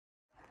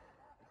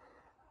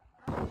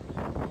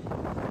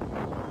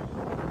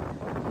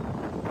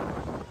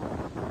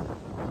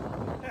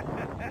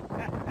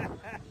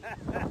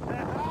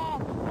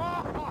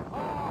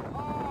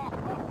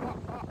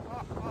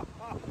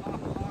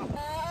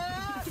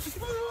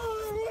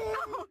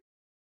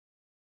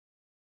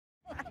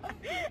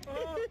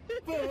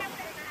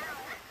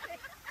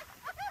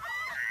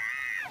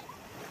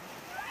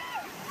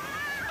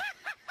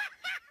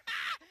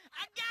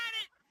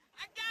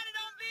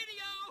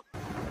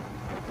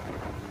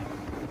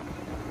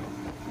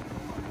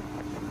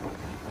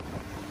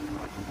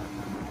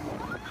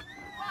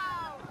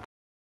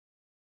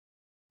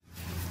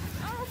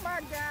 Oh my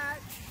God.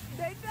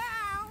 They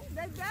down.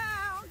 They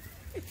down.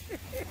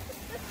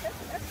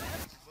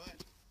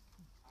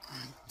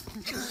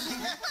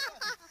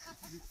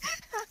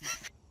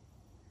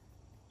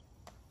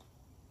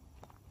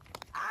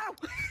 Ow.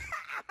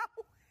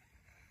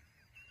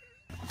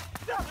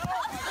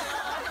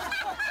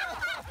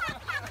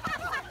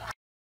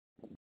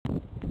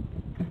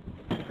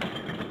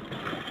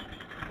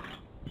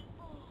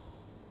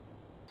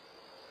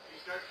 You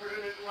start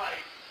turning it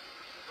right.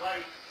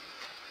 Right.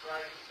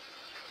 Right.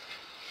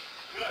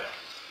 Good.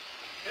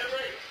 Get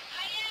ready.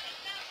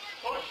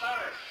 Push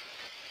hard.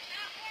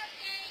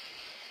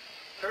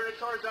 Turn it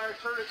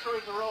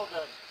towards the road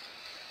then.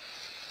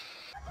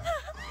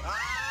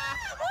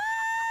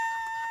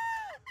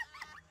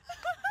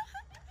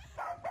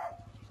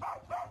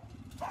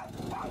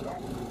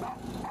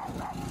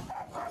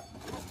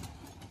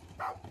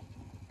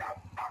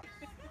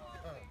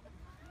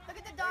 Look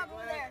at the dog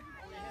over there.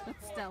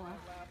 That's Stella.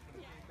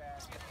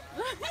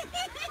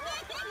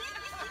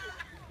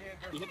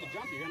 You hit the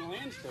jump, you're gonna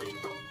land straight.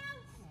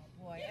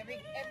 Boy, every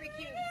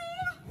cue.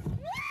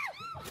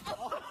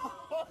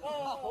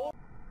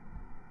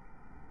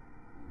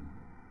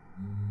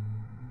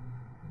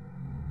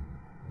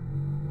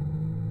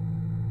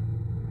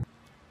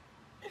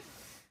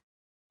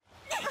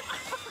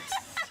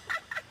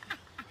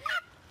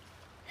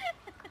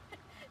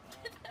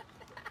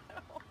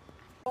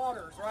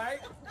 Waters, right?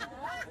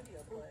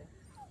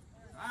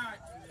 Alright.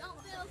 Don't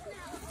feel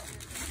now.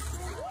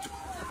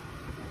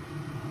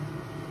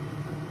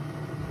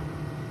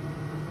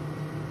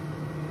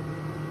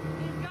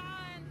 He's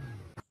gone.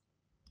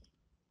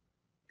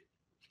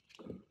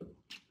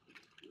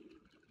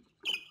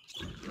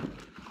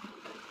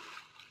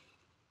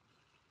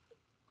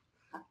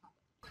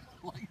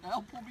 Like,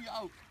 now pull me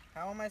out.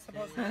 How am I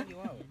supposed to get you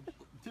out?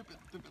 Tip it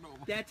over.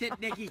 That's it,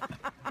 Nikki.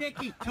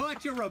 Nikki,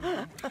 torture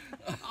him.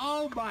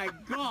 Oh my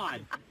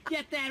God.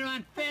 Get that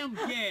on film,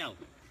 Gail.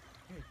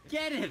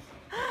 Get it.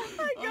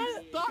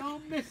 I'm stuck.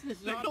 Don't miss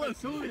this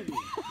opportunity.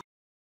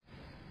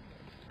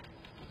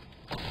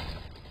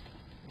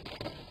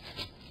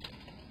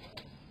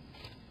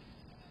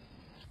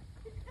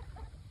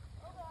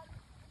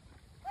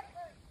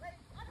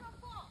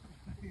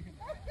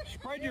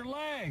 Spread your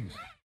legs.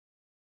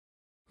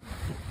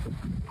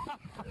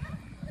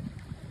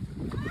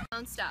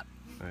 Don't stop.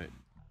 All right.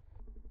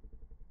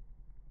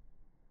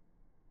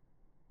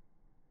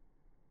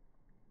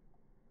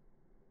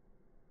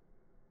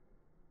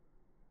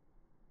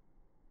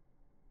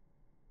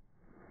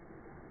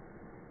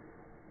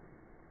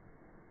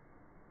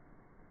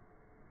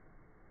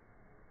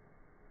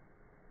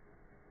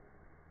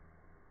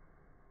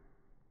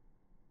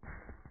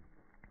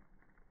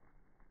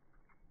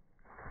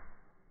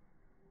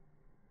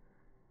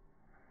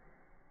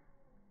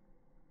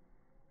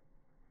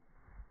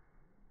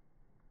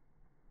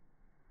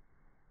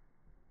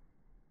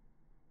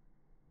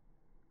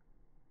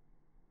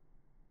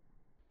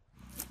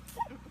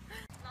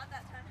 Not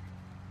that time.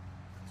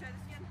 Try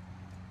this again.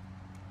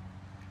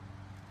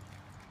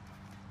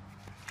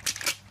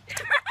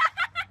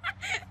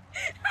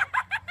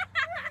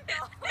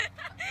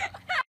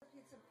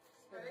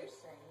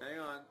 Hang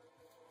on.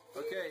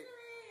 Okay,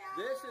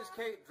 this is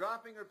Kate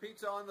dropping her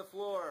pizza on the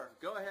floor.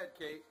 Go ahead,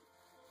 Kate.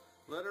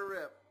 Let her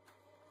rip.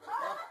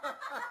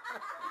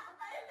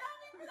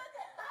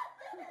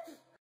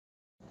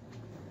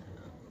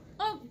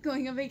 Oh,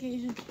 going on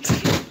vacation.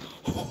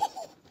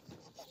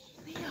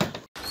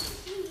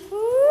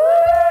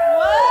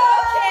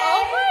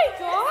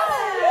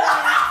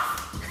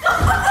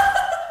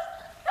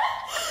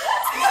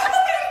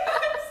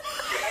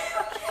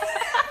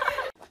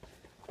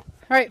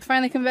 All right,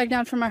 finally coming back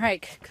down from our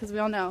hike, because we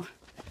all know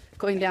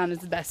going down is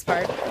the best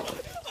part.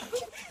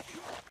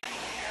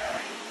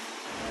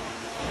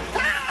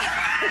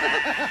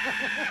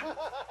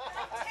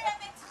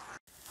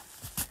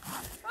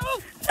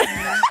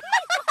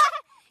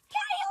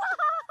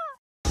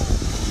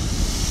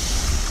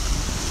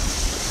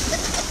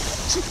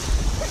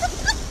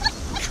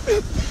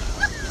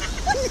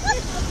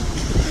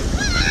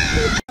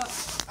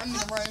 I'm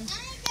gonna run.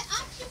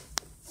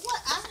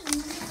 What? I don't even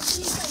know what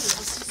you say.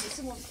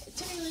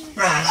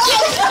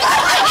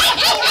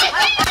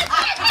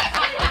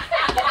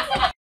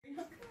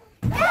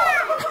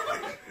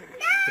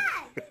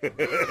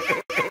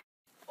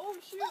 Oh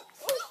shoot!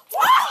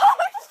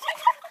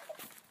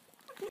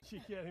 She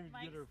can't even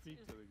get her feet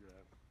to the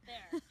ground.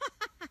 There.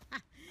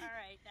 All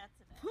right, that's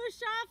enough.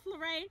 Push off,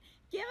 Lorraine.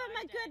 Give him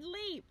a good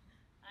leap.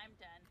 I'm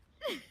done.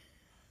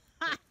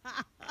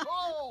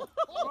 Oh!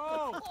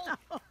 Oh!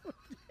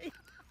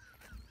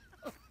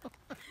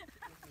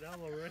 Now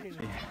Lorraine.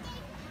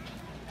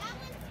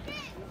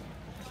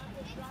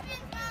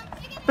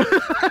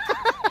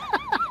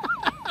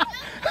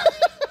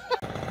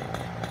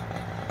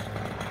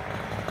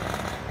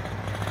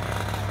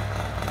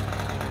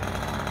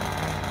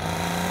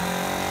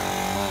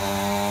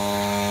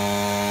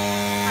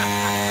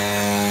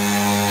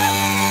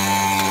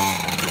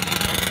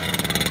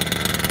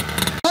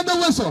 On the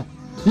whistle.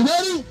 You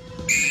ready?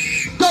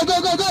 Go,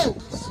 go, go, go!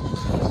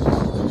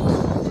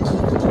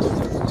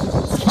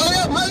 Hurry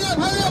up, hurry up,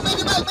 hurry up! Make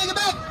it back, make it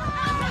back!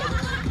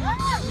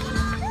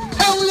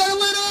 And we got a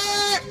winner!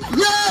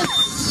 Yes!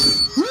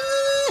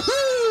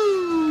 Woo-hoo!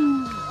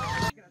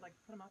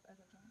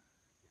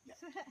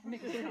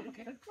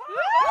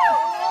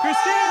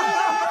 Christine!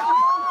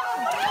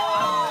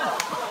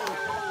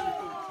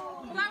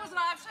 That was an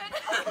option.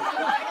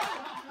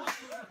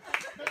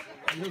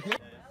 You okay?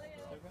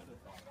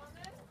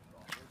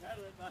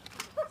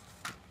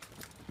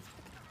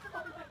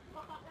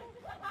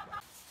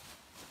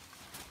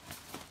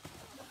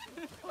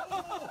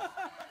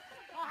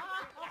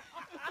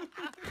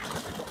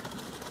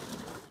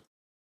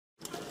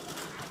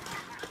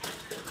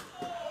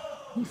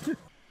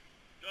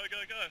 Go, go,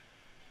 go.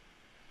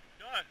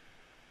 Go.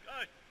 Go.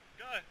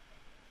 Go.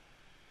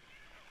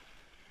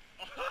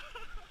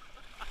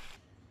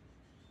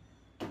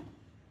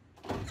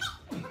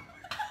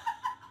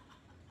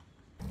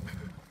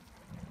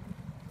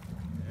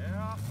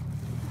 Yeah.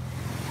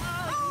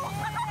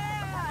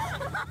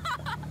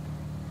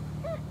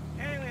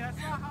 Haley, that's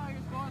not how you're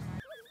supposed to.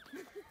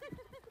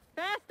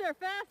 Faster,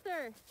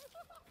 faster.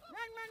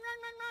 Run, run, run,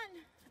 run, run.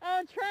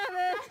 Oh,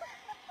 Travis.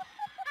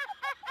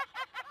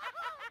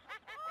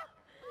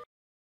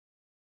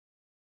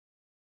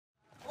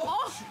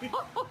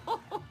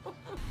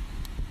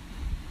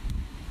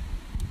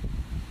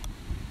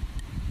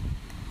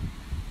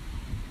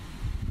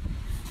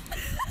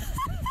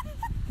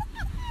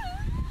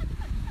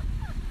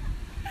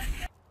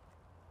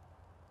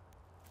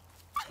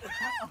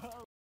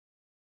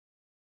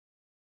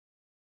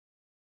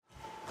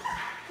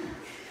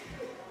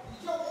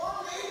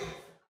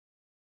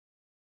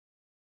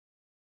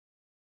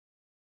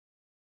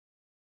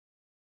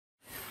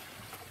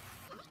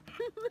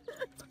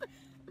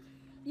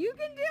 You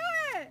can do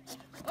it!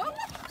 Oh!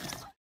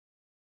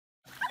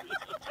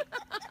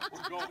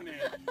 We're going in.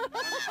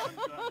 I'm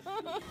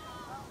done.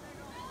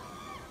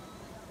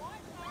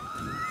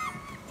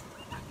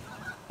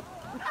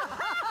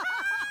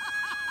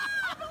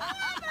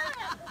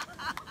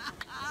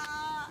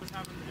 What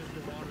happens if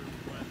the water is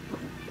wet?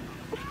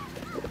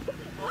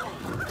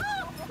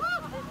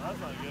 That's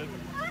not good.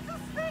 That's a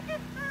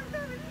stinking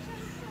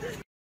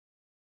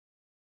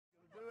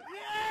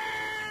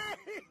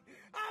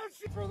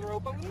Throw the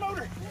rope up the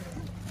motor.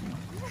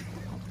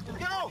 Let's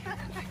go.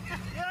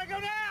 You gotta go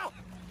now.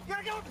 You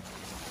gotta go.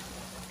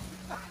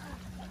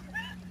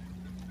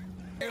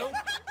 Oh my God.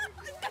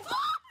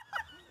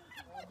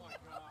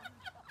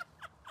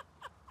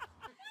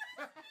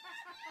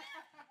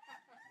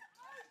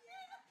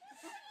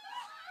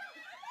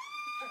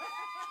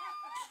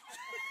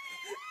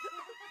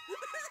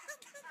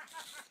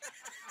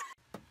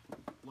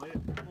 Lay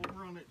it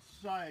over on its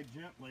side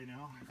gently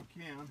now, if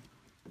you can.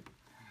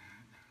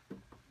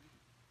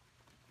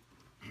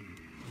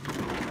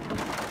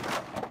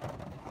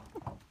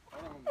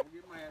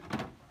 Yeah.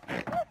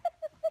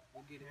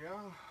 We'll get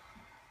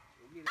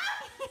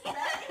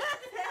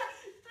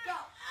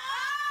Go.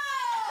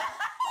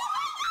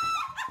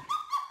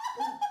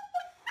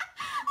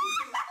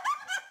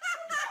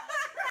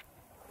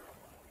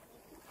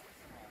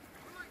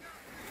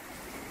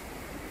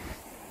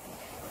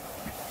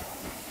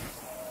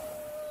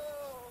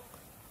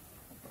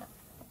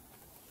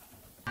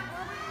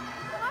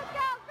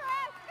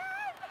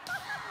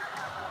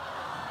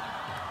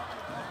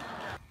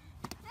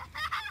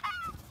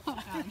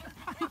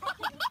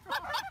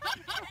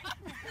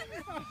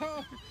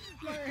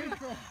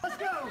 Let's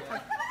go!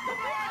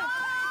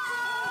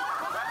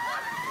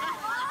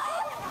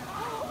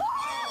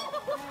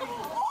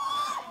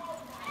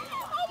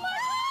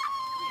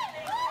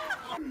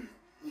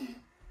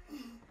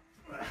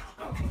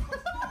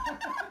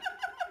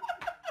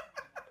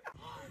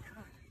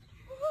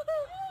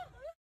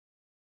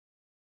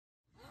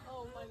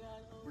 Oh my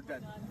God. Oh We're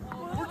done.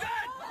 We're done!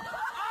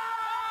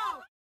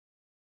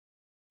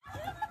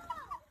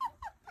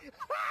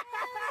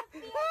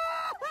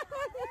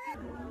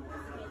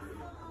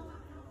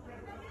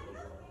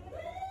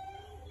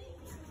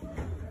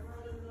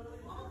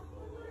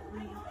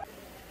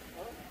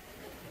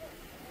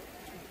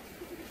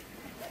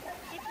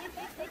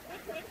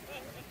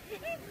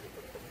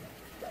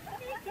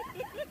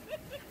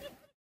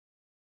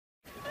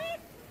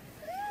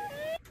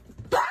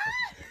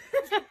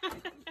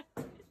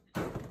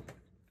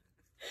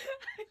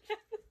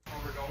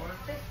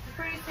 This is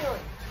pretty silly.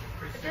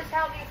 But just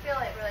help me feel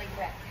it really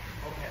quick.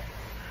 Okay.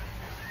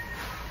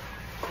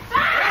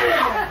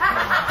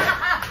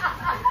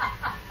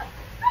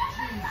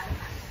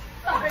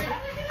 Sorry.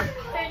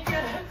 Thank you.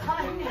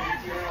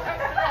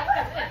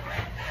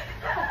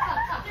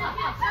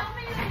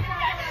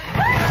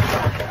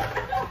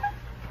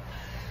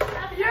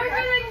 You're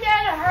gonna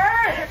get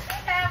hurt.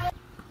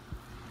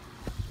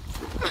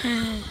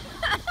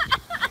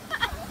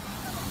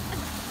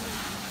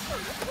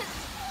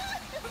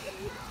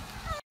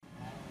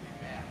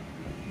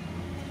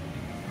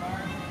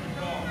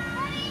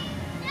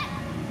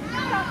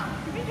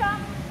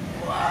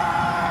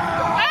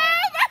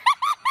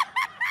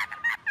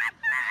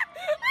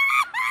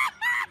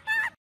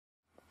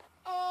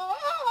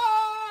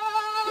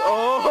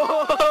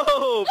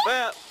 Oh,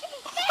 Pat!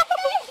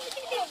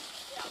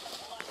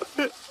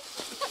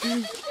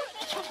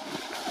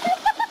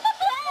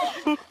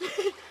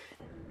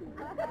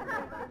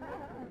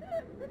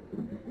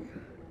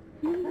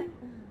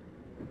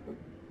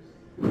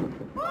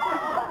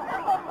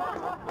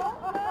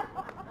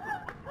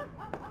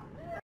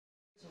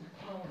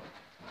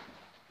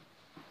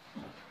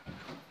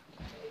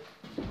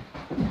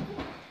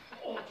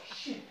 Oh,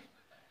 shit.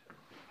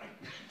 I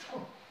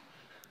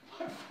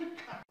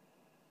forgot.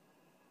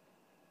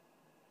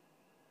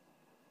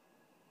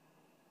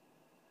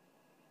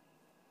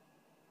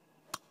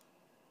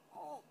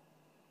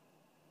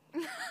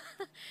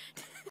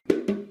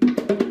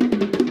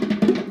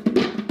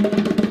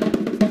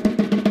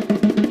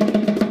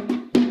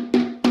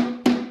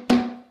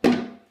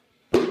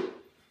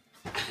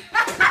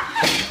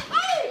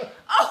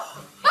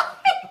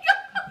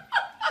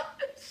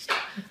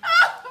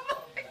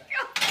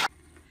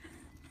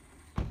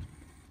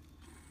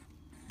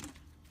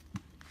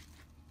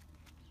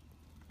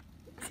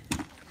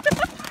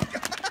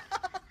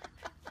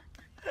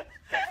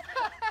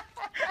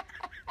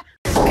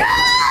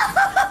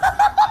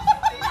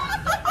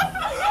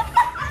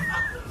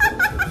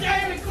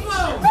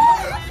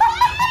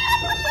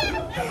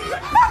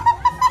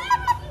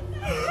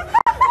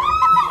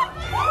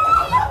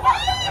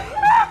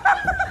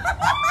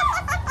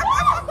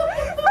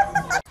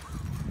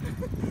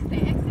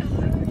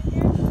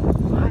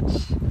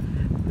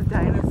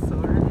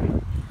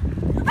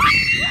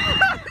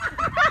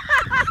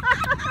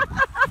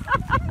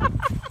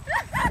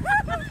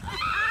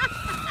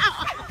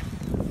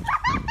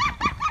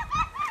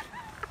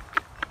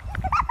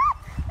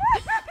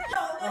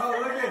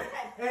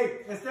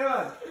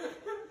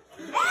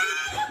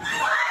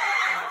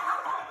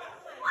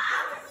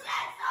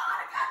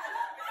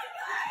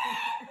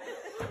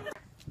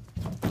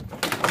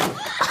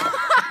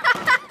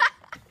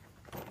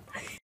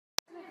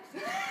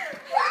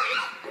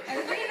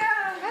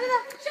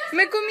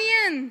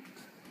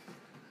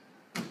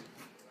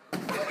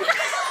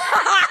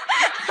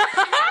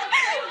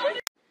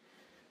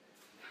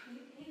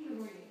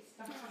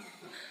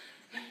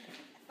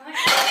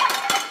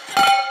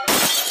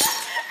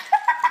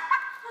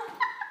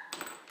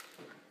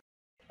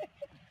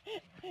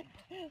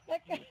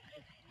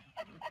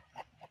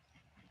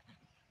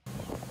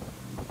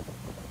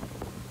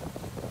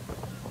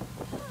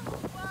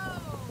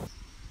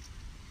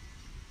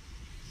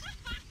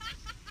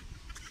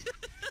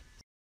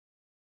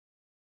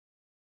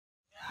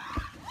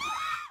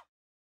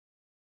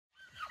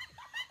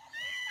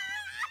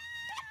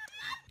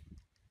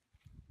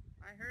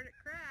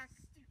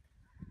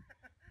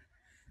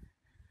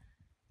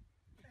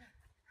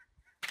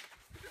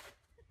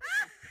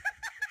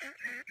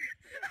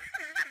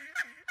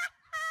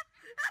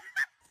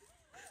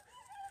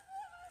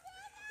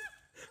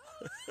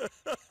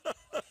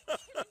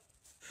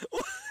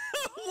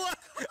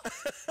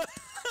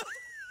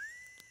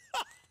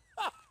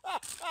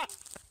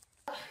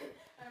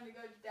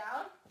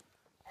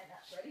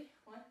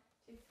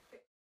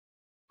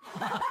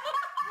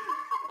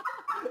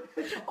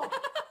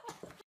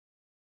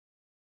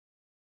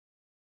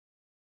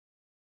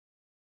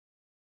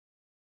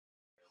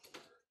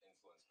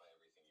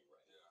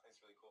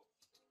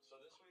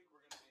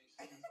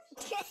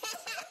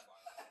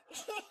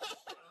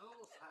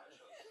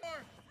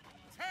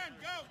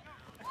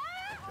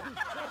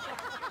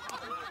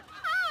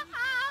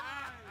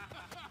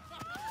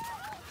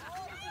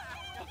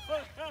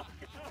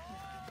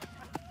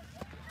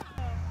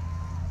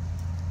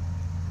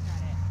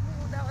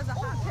 That was a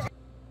hot pick.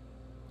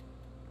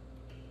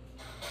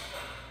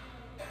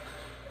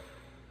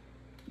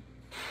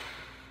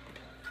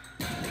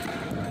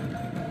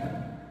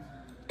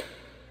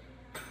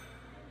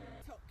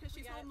 Because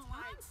she's holding the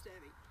line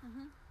steady.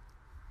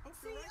 Oh,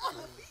 see?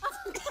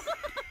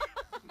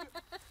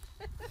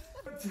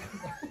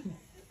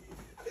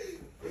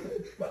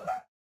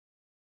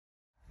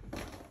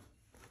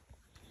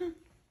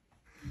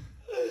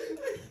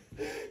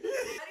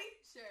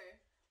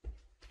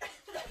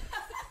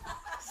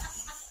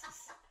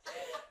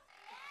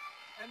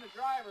 And the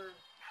driver.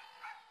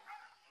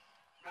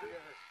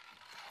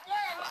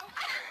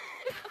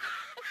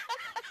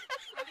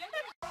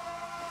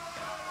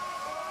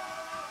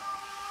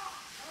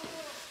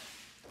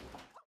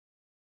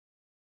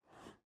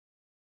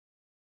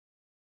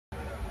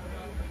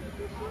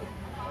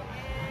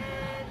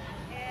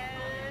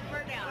 And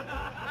we're down.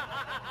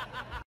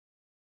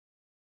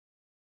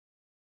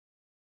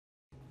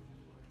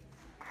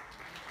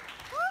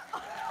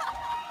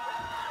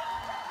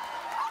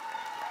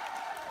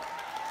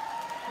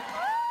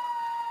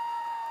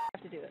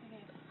 Have to do it.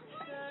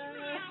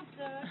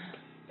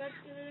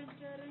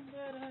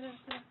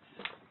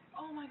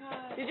 Oh my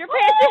god. Did your pants?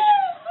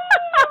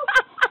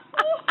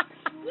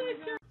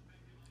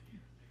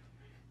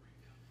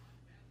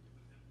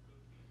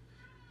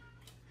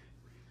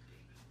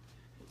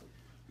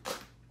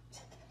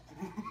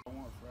 I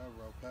want it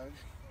forever, okay?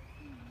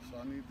 So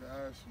I need to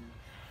ask you.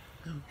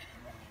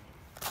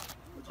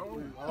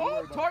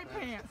 Oh, toy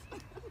pants.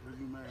 Would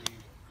you marry me?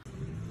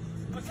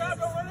 What's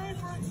up, over there,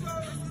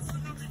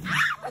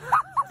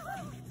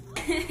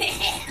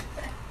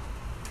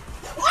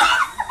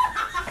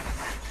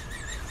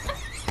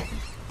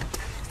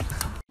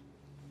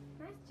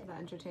 The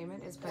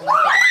entertainment is better.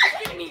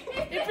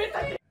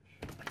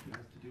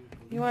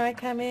 You want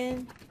to come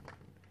in?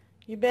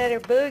 You better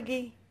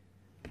boogie.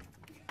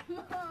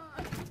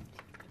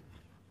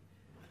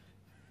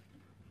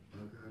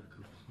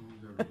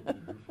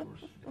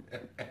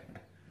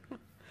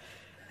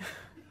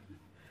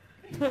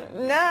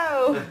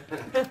 No.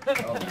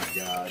 Oh my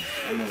God.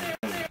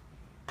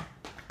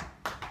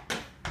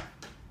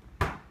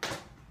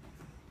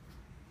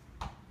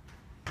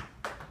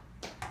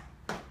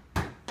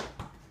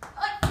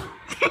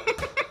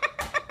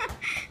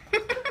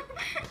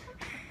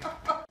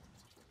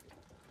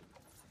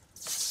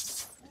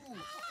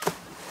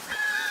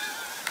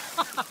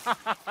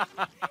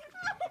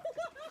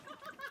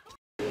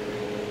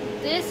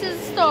 This is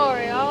a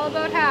story all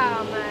about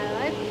how my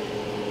life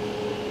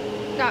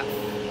got.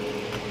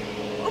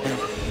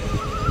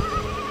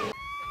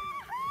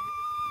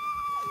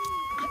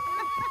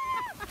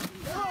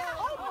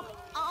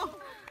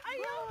 Are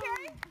you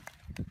okay?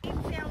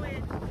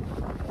 Sandwich.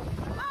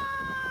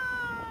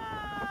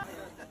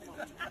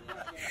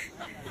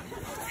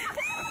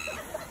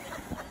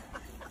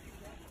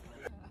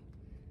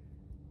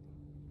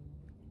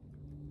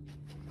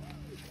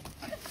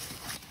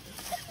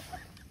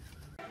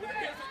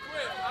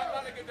 I'm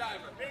not a good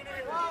diver.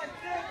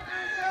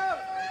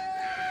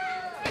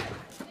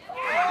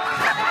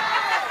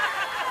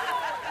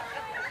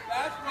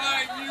 That's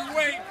right, you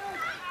wait.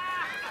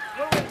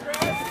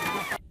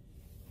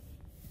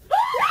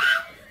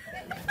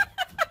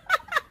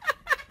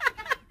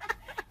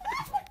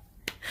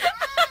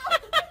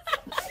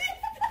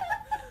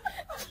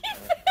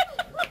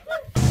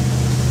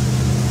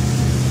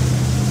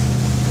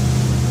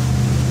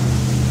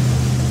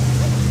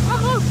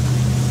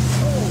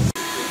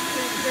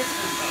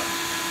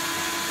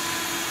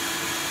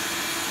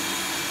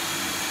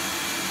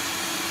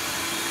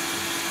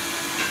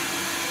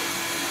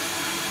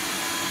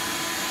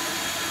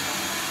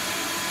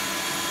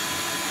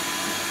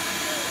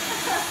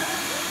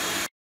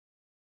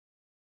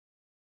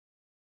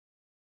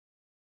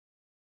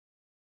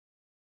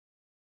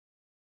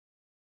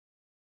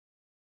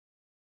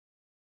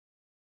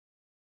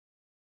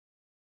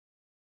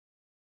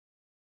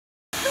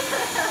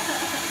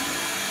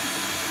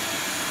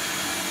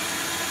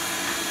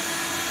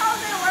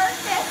 How's it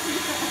working?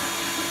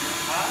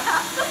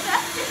 How's the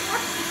best it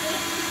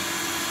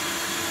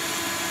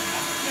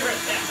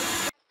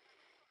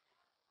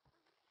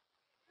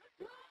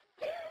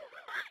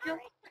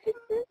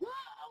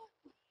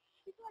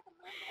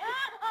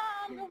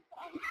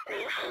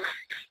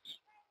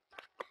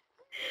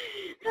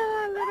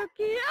Oh, little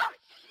kid.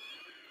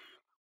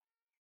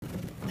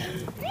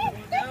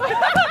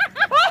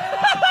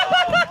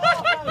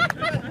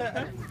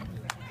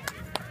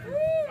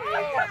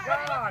 Oh my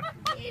God!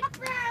 He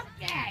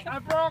broke it! I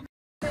broke.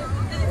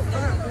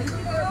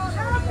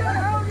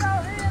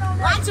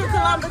 Watch Christopher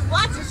Columbus.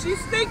 Watch it, she's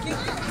sneaking.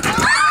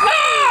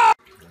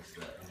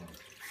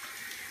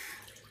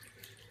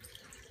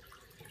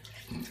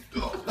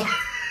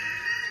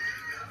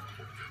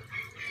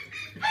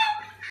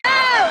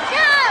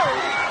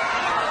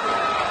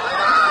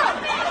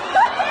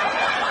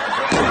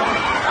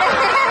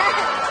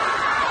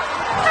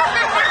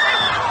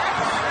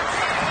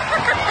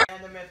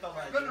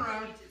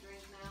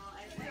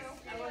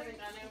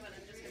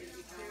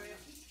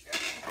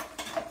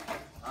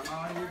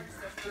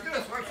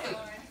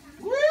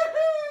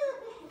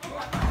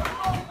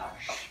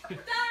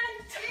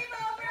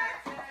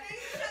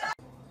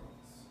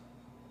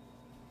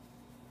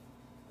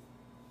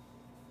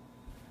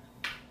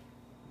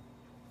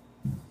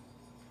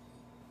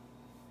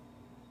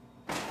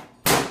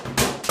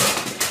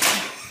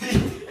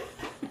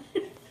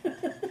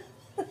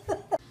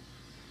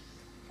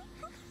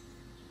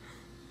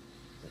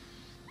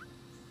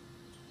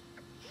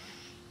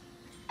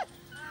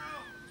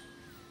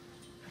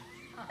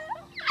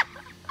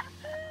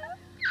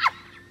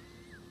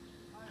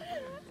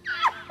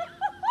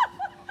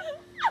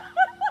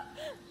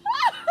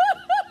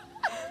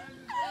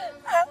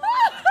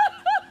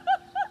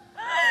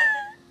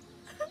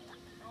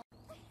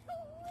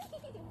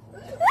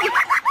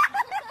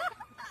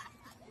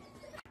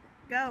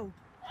 Go.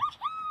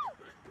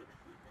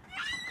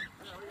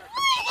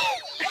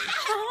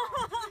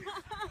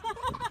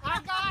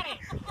 I got it.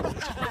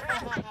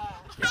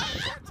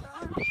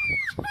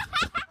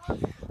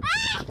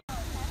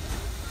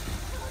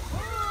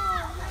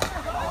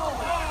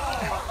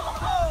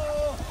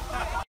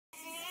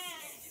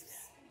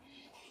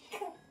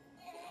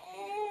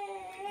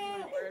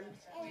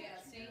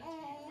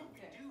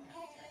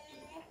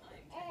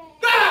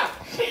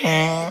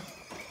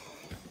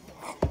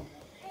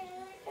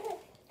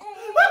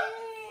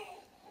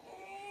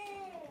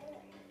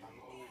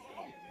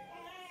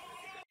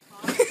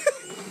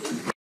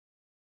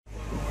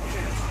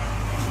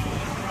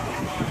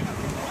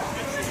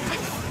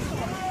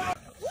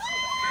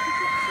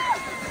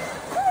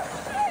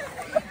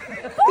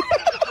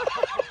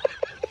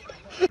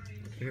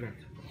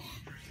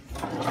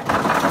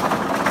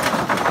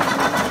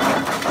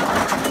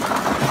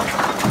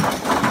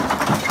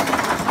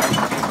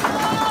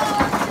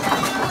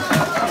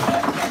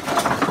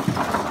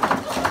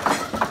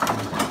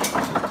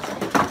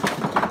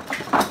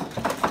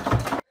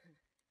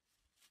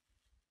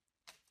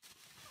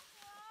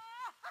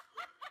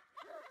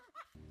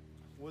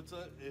 What's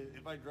up?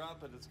 If I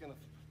drop it, it's gonna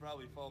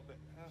probably fall back.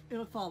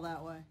 It'll fall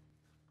that way.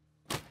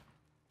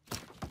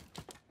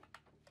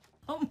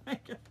 Oh my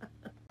god.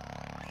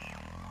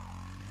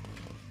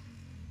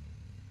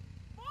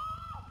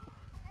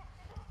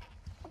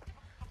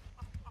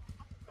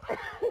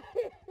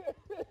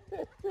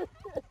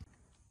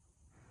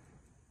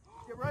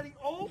 Get ready.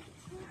 Oh!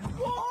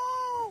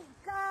 Oh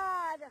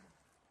god!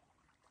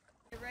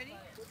 You ready?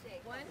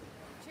 1,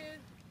 2,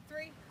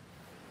 3.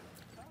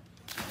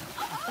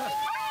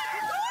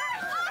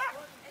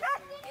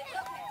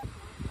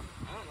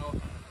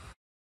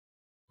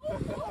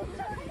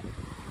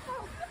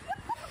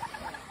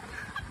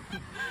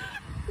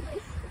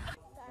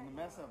 And the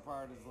mess up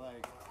part is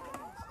like.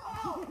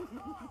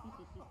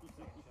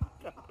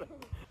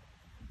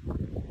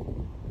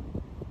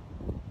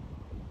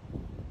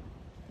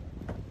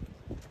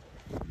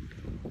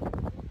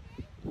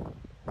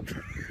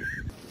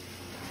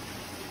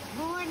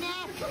 More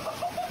neck.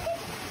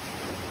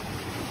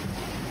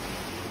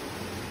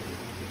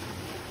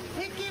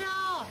 Pick it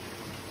off.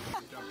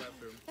 Jump that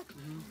through.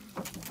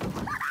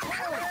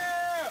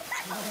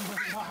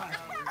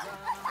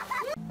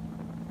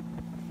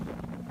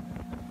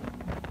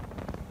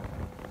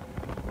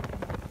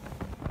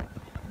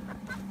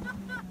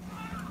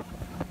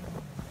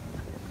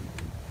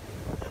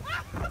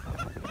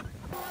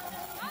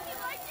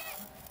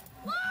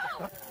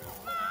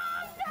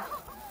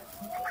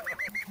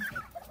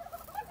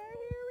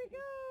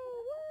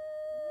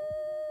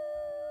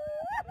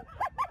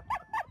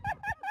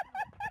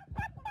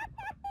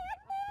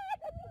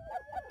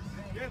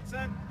 Get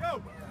set,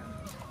 go!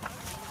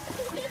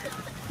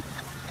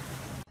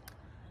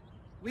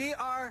 We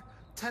are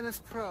tennis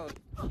pros.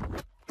 Get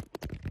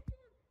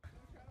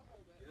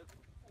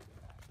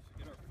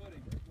our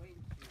footing.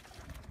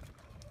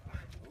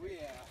 Oh yeah.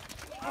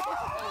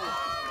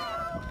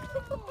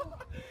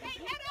 Hey,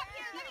 head up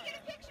here. Let me get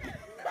a picture.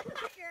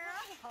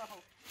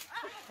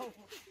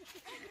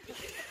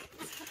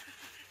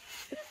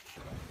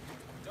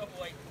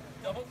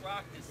 Don't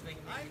rock this thing.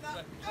 I'm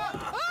not.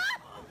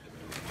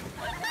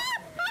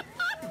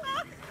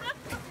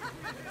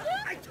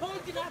 I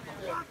told you not to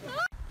rock it.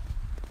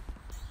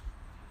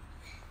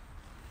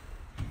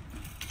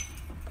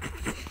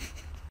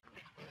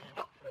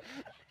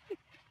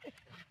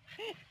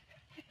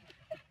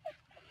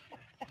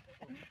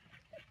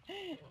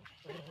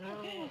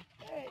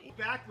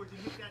 Backwards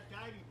and hit that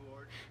diving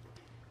board.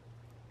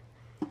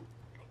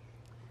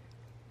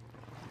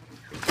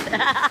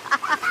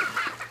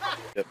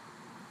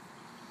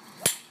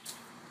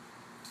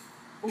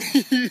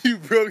 You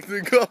broke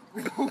the goal.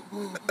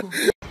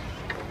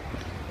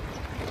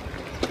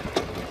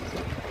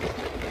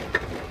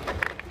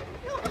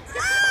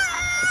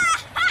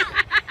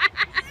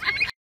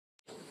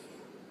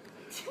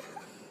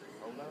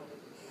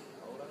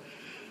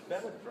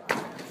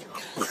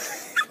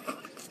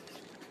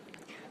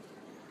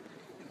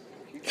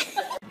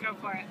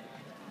 for it.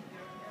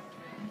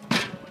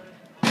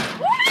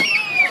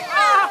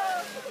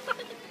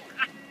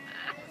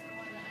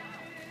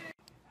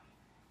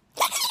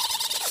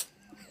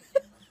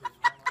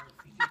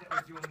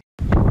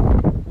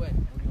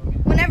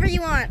 Whenever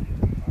you want.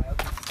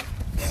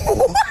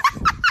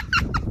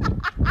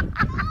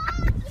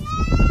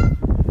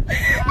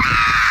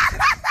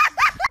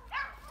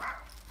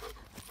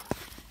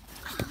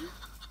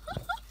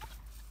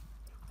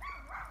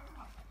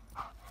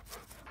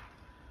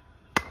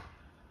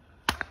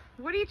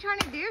 What are you trying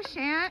to do,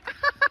 Shant?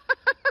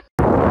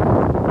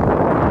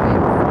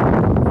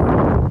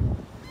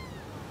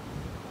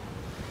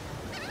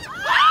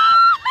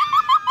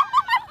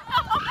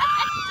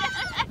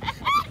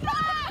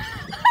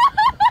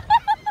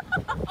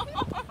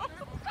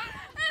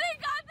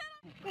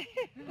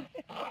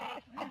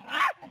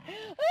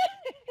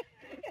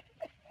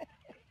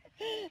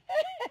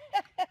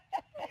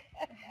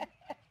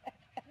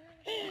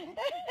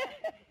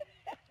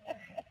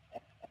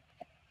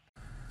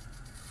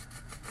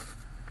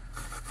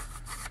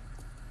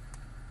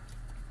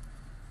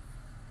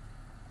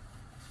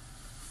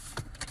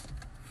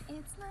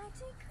 It's my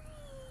degree.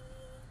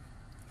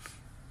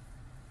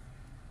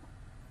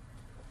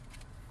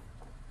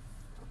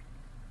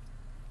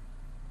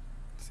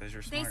 Says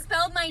you're They smart.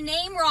 spelled my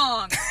name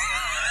wrong.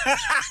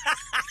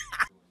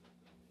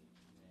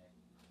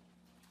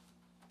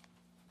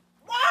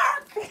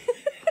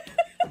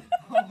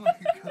 Oh my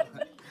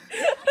god.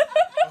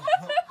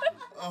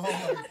 Oh my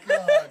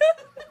god.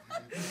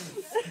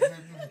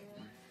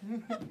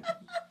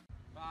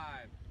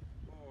 5,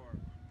 4,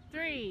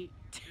 3,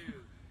 2,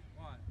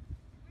 1.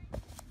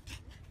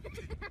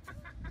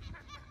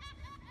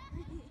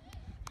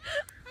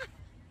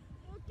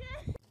 Okay.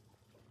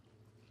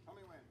 Tell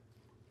me when.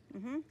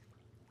 Mm-hmm.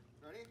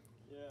 Ready?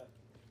 Yeah.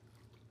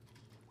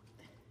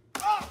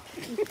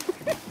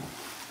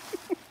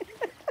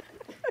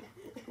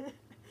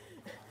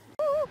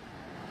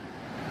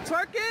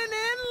 Twerking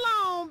in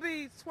Long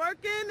Beach,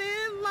 twerking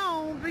in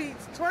Long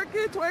Beach,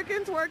 twerking,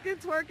 twerking, twerking,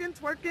 twerking,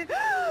 twerking.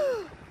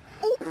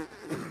 Ooh.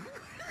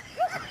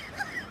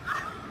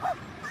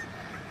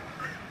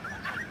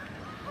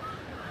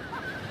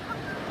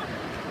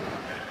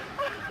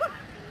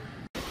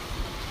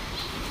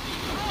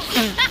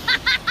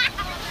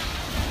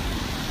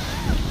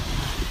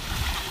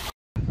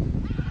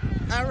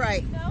 All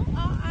right.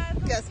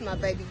 That's my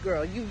baby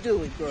girl. You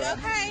do it, girl.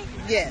 Okay.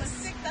 Yes.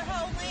 Stick the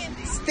whole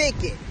landing.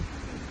 Stick it.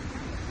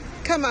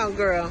 Come on,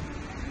 girl.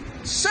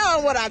 Show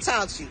them what I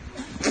taught you.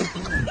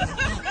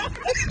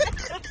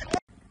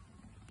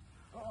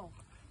 Oh,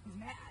 he's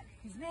mad.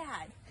 He's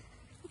mad.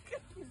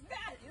 He's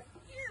mad. He's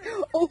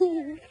here. Oh. Go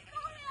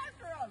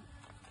after him.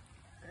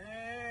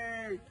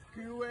 Hey,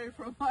 get away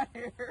from my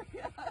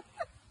area.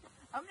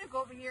 I'm gonna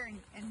go over here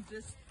and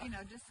just,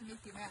 just to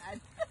make you mad.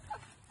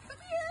 Come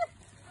here.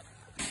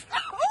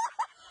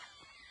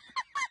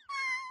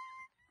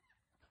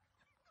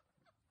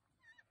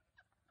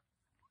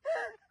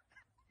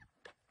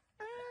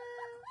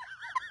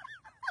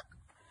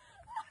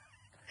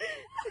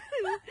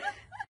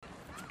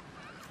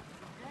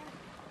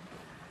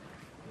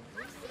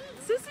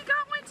 Sissy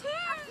got one too.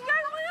 You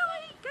got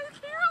Lily. Go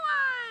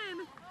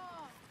Caroline.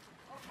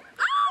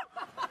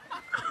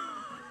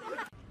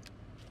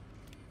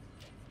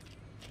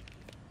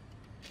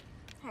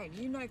 Hey,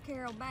 you know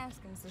Carol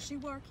Baskins, does she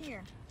work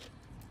here?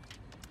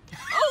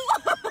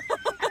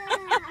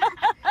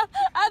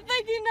 I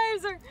think he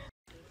knows her.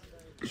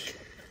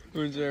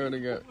 Where's Aaron to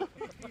go?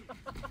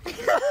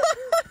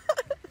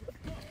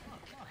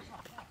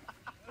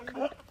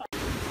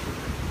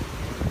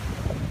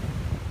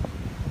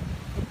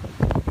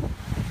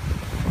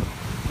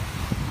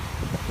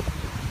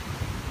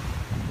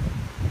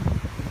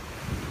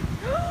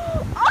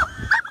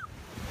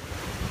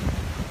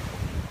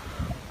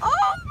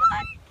 Oh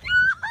my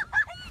God.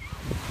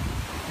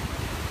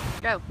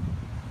 Go.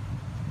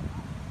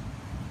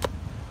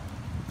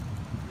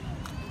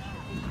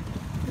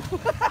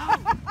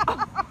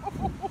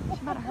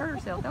 She might have hurt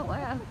herself. Don't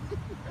laugh.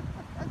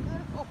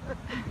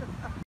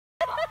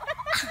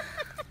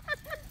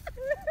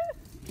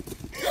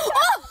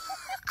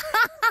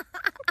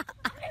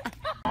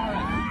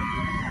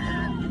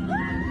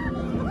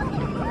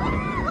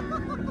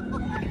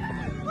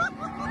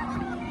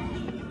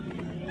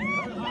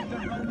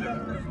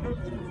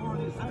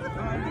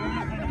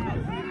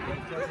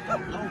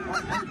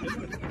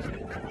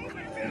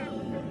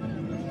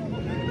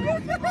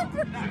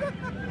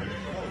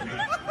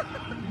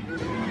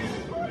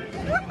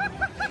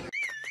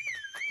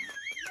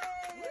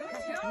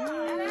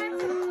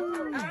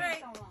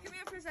 Alright, come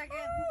here for a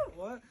second.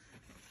 What?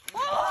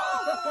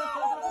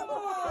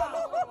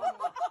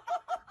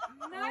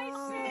 Nice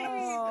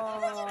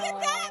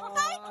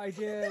I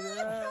did.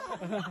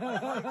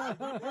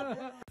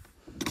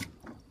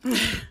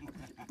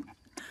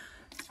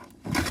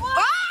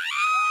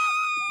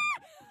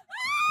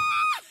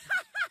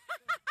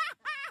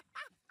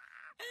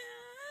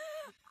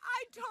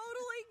 I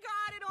totally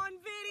got it on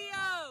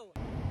video.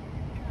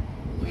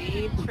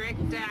 We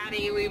tricked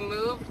Daddy. We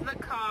moved the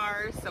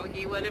cars doors so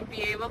he wouldn't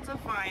be able to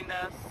find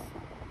us.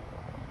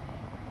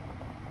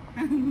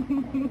 He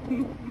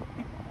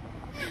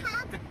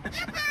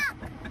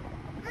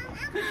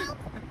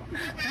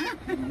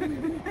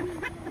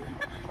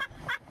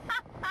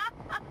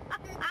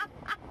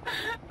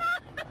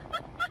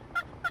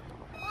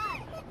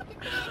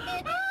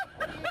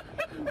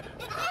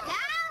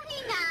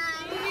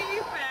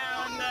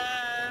found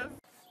us.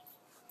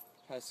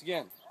 Try this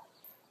again.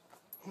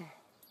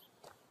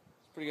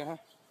 It's pretty good, huh?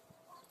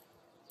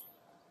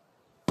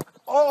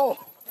 Oh!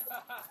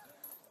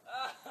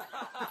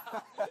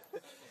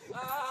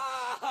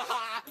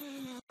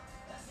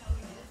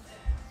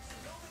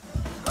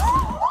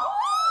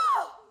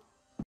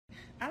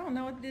 I don't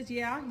know what it is.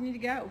 Yeah, you need to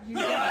go. You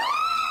need to go.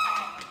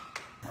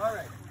 All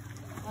right.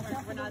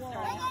 We're not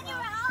starting out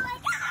well.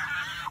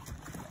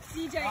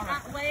 CJ,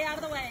 way out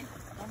of the way.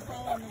 I'm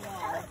following the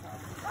wall.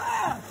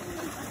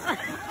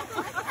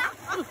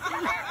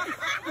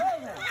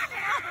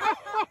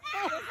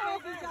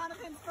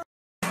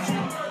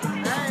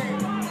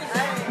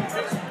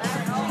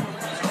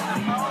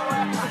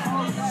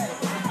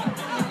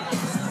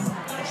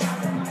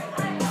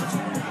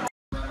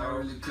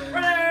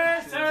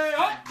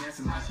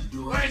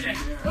 Where is it?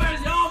 Where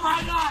is it? Oh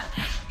my God!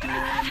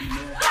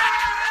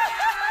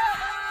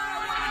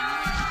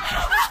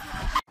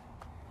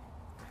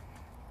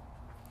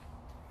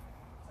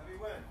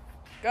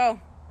 Go.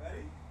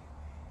 Ready?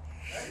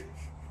 Ready?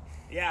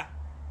 Yeah.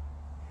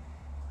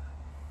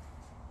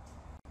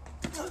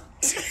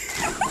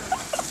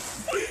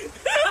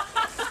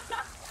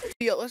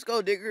 Yo, let's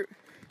go, Digger.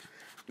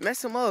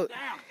 Mess him up.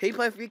 He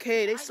played for UK.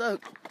 They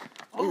suck.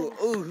 Ooh,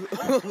 ooh.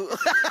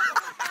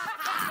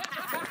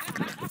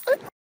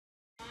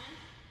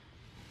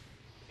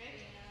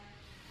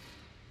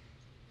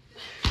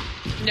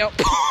 Nope.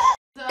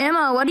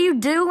 Emma, what are you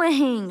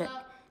doing?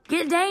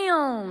 Get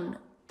down.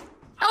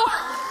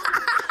 Oh.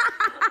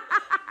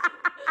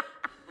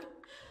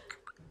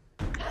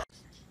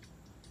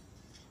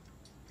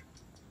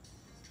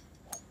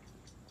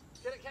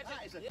 Get it, catch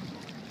it.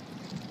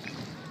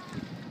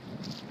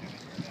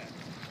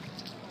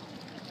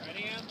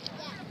 Ready, Em?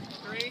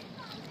 3, 2,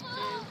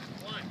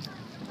 1.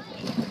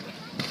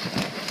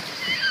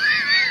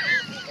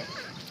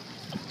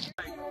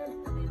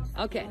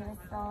 Okay.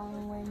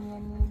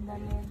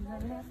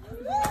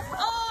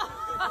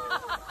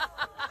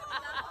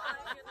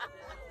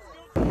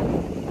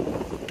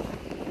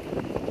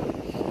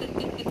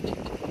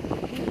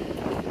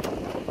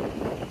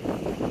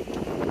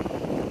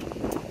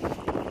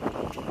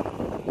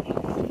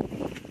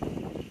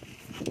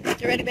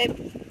 You ready, babe?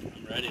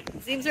 I'm ready.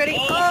 Zeem's ready.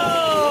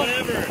 Oh,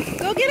 whatever.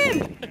 Go get him.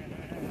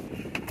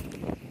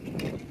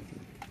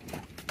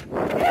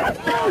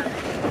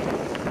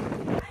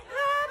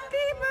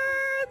 Happy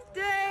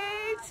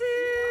birthday to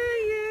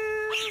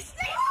you.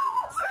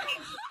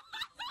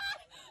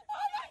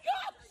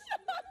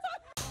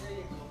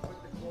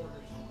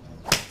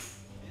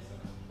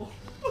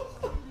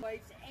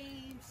 Wife's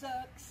aim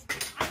sucks.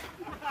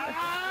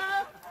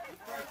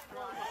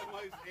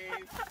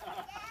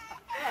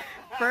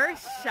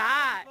 First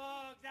shot.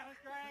 That was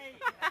great.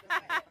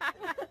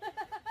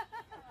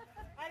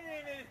 I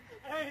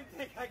didn't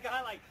think I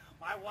got like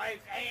my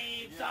wife's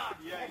aim sucks.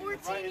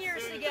 14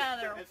 years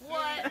together.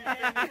 What?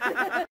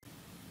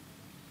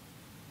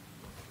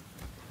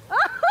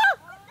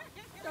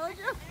 Told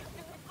you.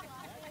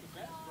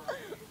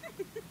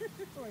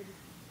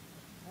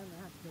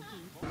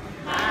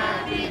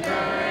 Happy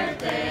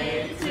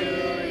birthday to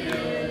you.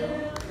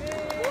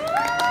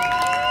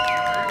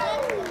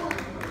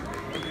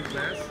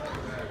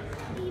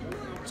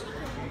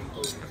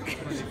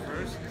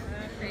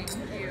 Thank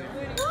you.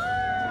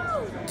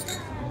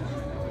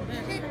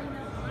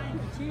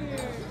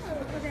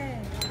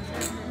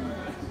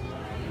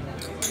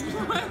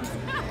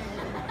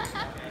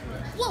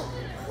 Whoa!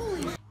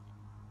 Holy.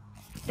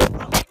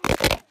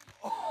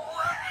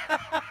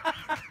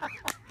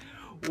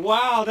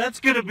 Wow, that's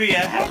gonna be a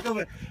heck of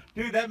a...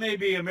 Dude, that may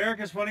be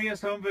America's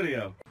Funniest Home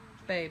Video.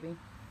 Baby.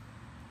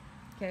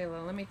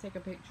 Kayla, let me take a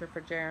picture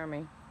for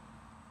Jeremy.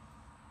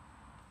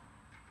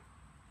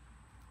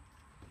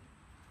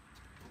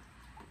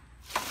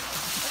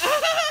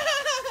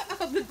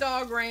 The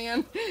dog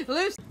ran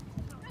loose.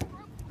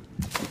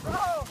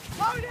 Oh,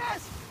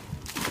 bonus!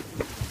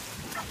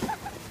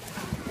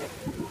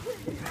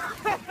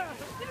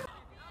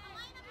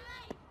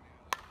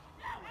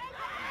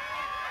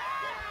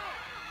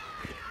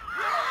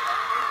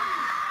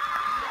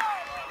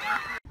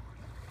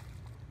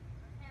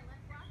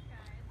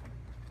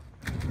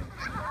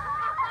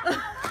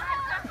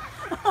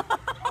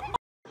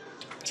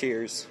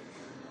 Cheers.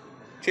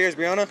 Cheers,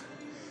 Brianna.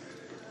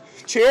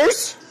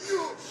 Cheers.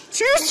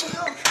 Cheers.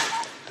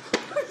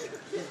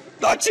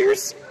 Not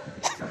cheers.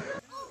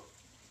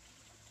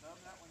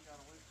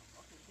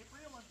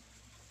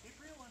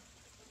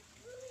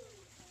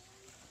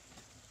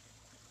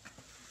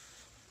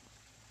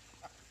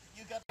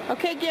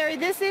 Okay, Gary,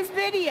 this is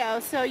video,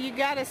 so you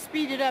gotta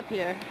speed it up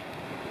here.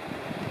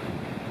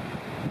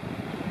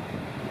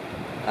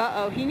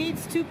 Uh-oh, he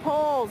needs 2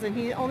 poles and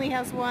he only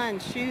has 1.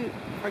 Shoot,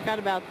 forgot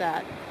about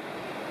that.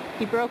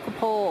 He broke a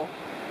pole.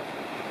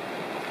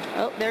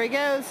 Oh, there he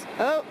goes.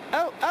 Oh,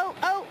 oh, oh,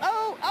 oh,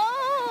 oh,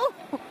 oh!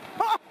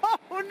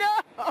 Oh,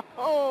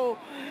 no!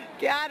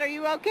 God, are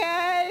you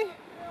okay?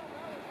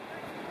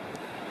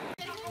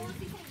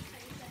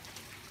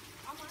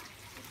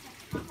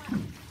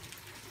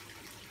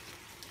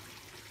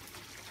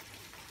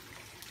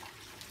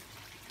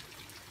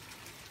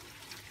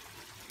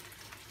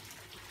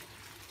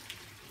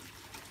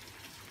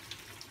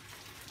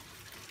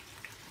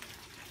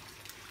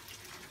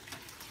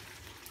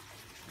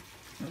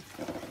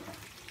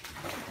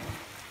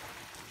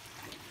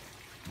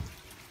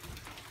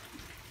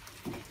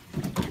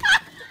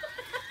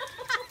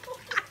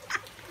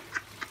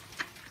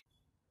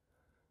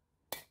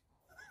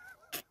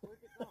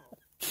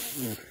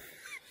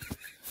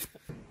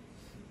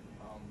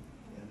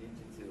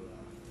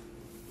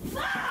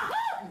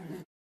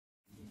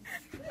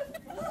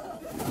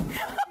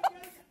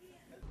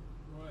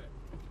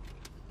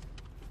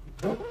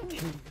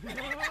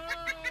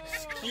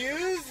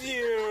 Excuse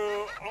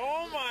you!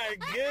 Oh my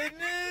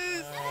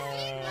goodness!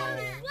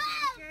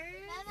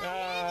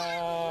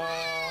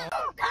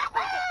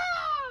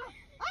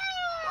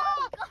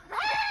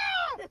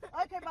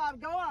 Okay,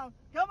 Bob, go on.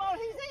 Come on,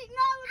 he's eating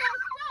all of that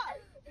stuff.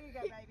 Here you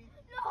go, baby.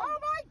 Oh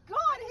my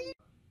God, he...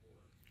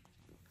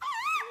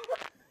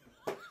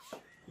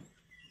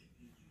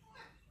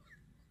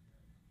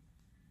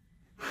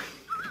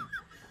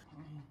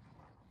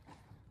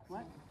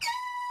 What?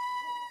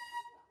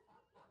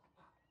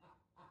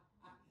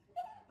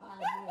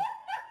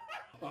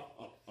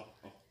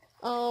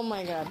 Oh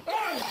my God.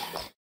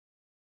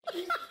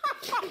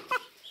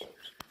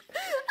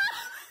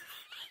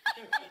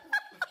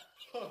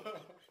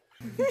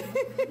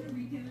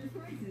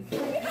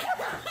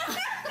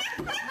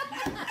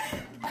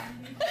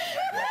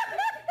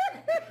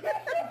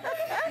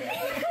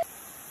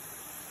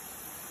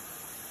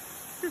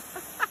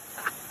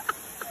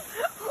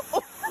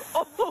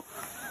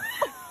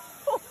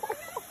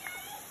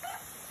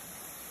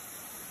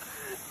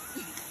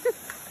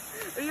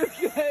 Are you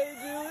okay,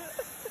 dude?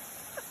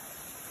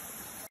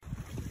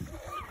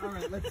 All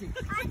right, let's see. I'm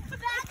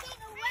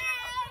backing away.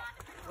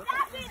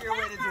 What's the easier way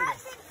to do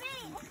this?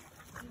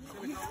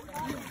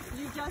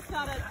 You just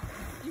gotta,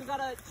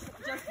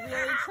 just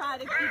really try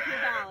to keep your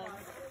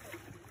balance.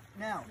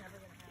 Now.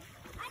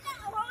 I'm not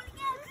holding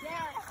it.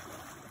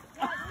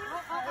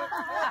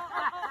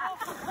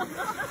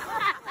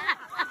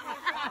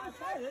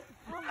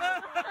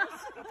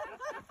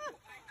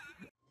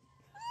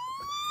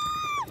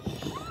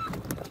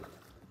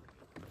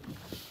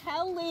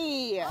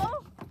 Kelly!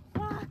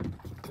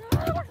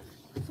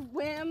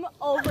 Swim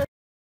over.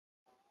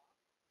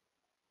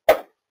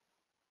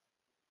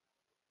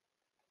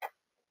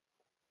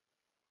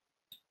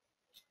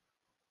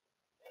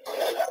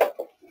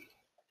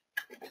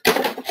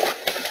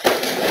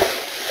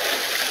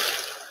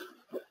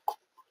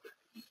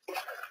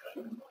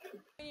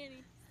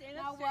 Stand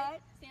up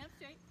straight. Stand up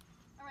straight.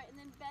 All right, and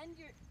then bend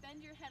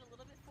your head a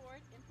little bit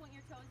forward and point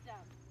your toes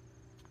down.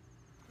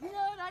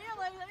 No, not your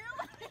leg, not your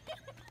leg.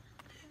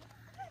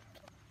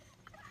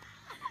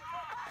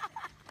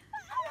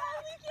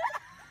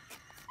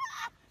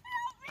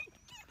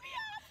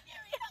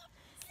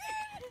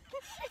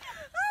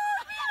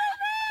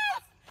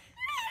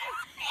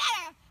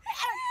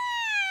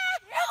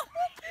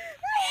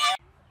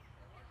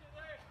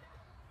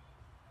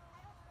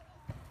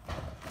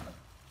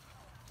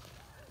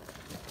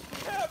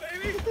 Yeah,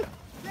 baby! Dude!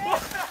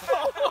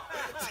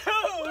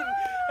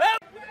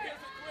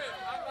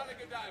 I'm not a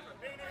good diver.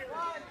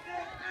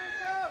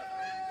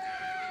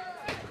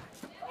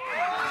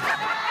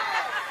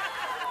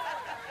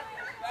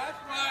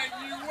 That's right,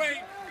 you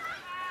wait.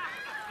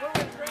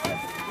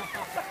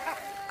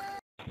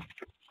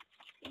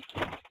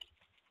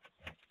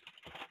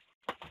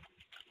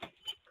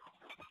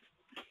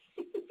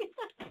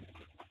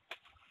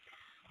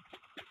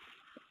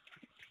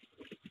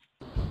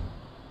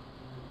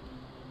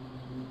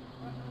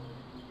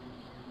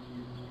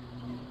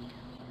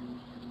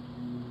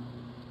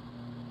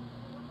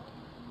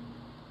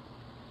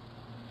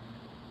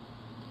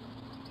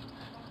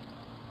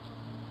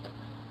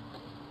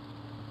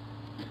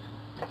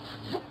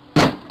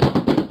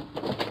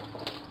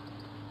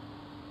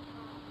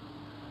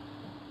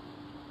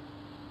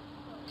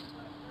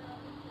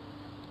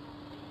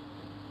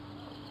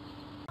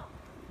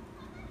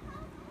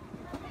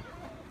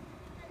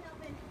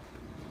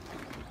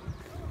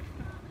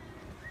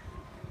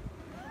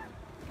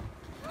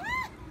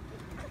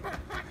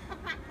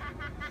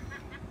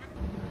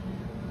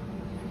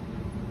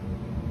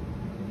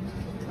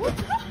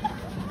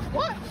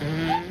 What?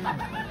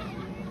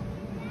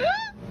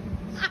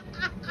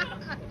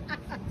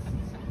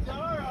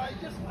 Alright,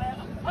 just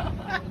laugh.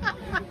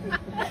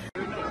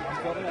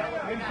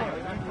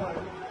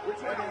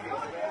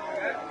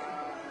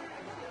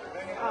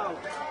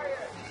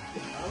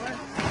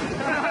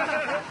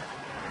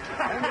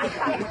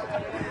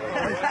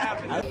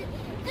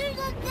 There's a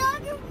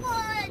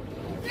dragonfly.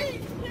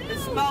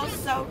 smells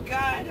so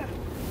good.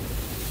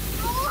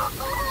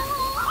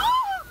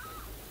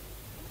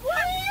 What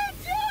are you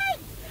doing?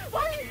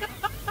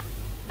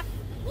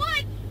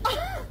 What?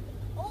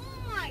 Oh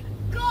my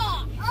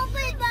god!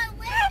 Open my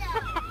window!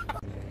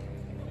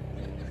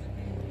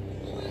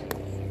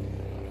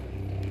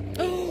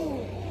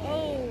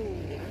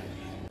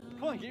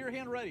 Come on, get your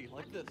hand ready,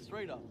 like this,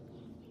 straight up.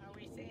 Are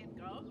we saying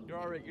go? You're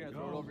already gonna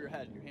throw it over your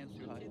head. Your hand's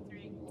too high. 2,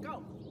 3,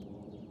 go!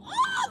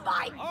 Oh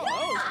my god! Oh,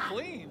 that was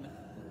clean.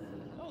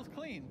 That was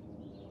clean.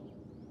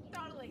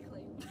 Totally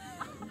clean.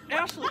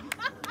 Ashley!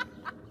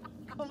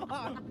 Come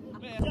on,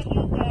 man.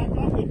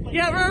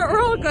 Yeah, we're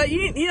all good.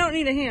 You don't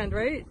need a hand,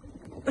 right?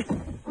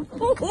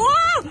 Whoa!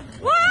 Whoa!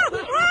 Whoa!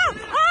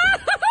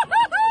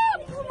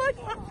 Oh my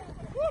god!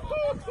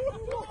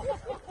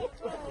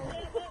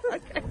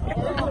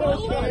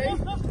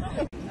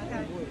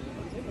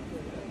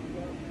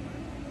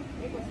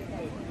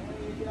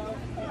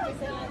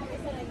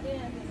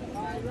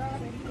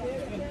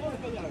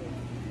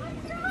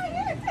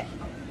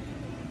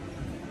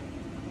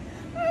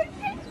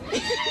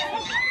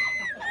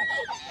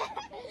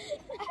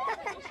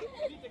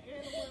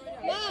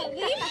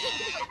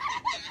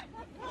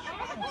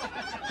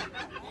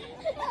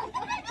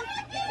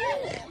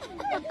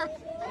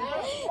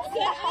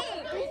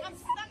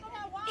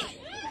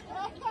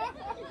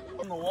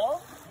 On the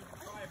wall?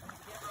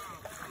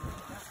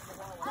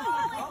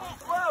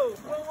 Whoa!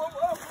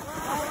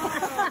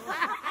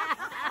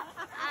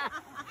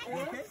 You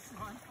okay?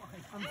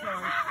 I'm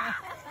sorry.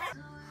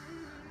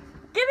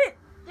 Give it!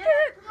 Give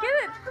it! Give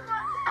it!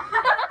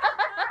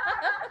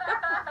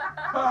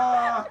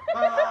 Ole!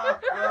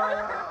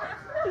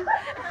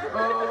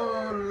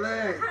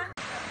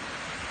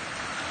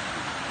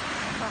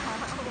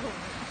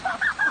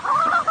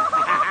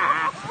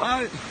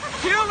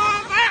 Kill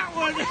on that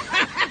one!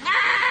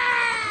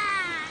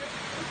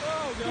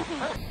 Oh,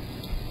 God.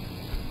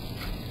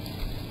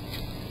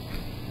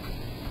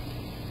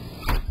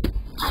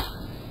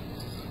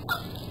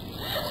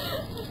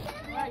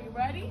 Alright, you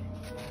ready?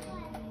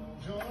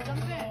 Jump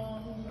in.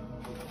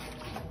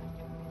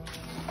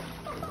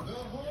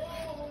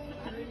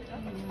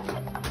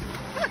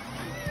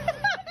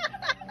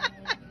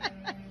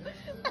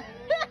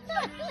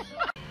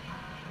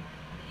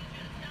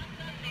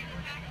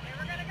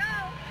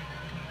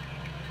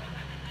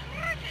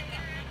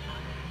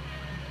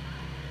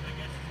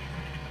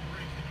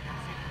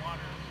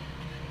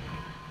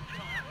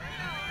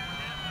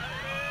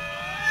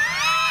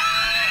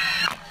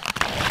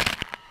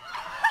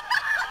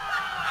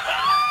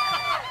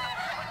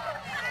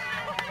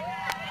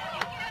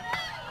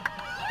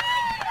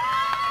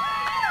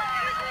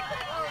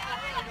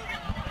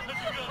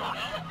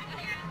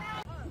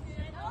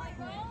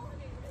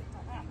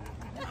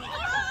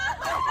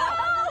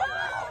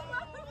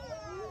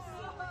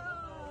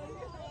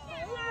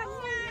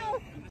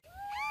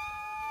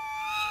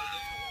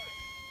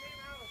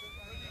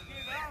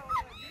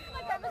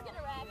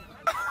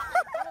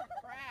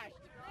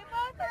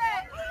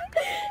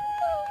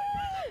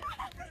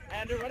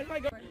 Andrew, what am I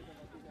going?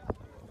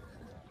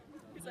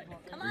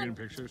 We're getting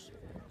pictures.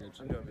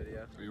 I'm doing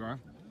video. So you are?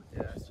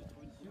 Yeah.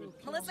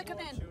 Melissa, come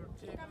in.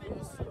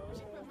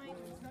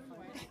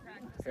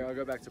 Here, I'll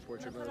go back to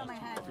portrait mode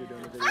if you're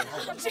doing a video.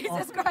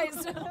 Jesus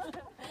Christ.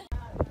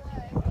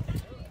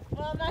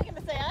 Well, I'm not going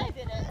to say I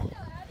did it.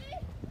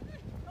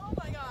 Oh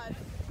my God.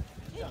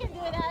 You can do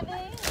it,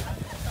 Abby.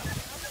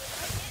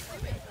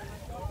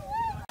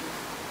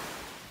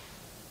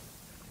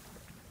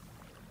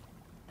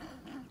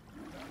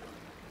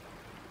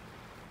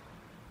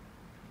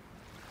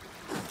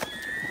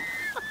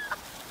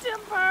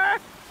 Timber!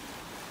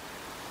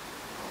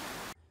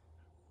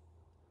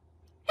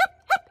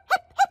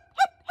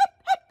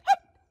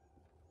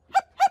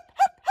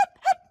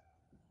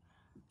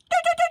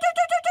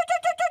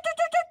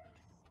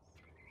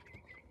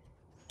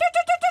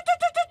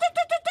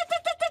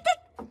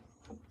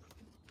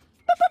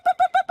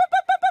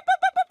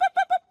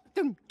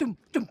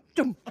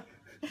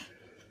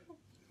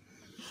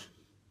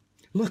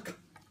 Look,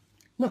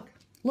 look,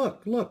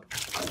 look, look.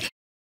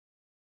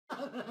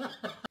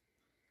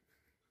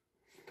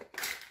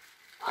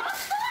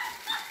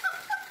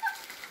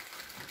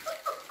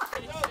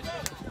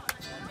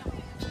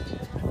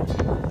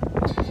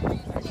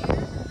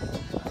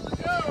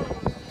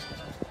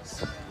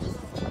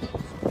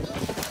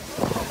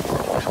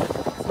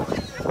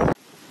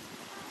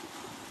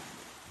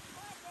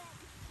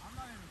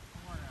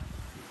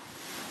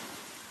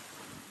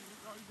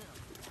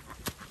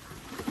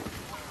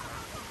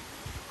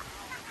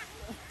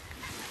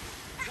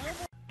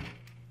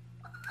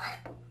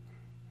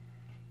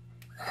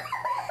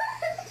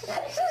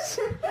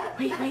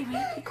 Wait,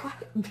 be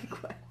quiet, be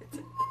quiet.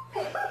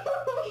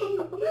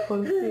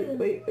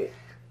 Wait.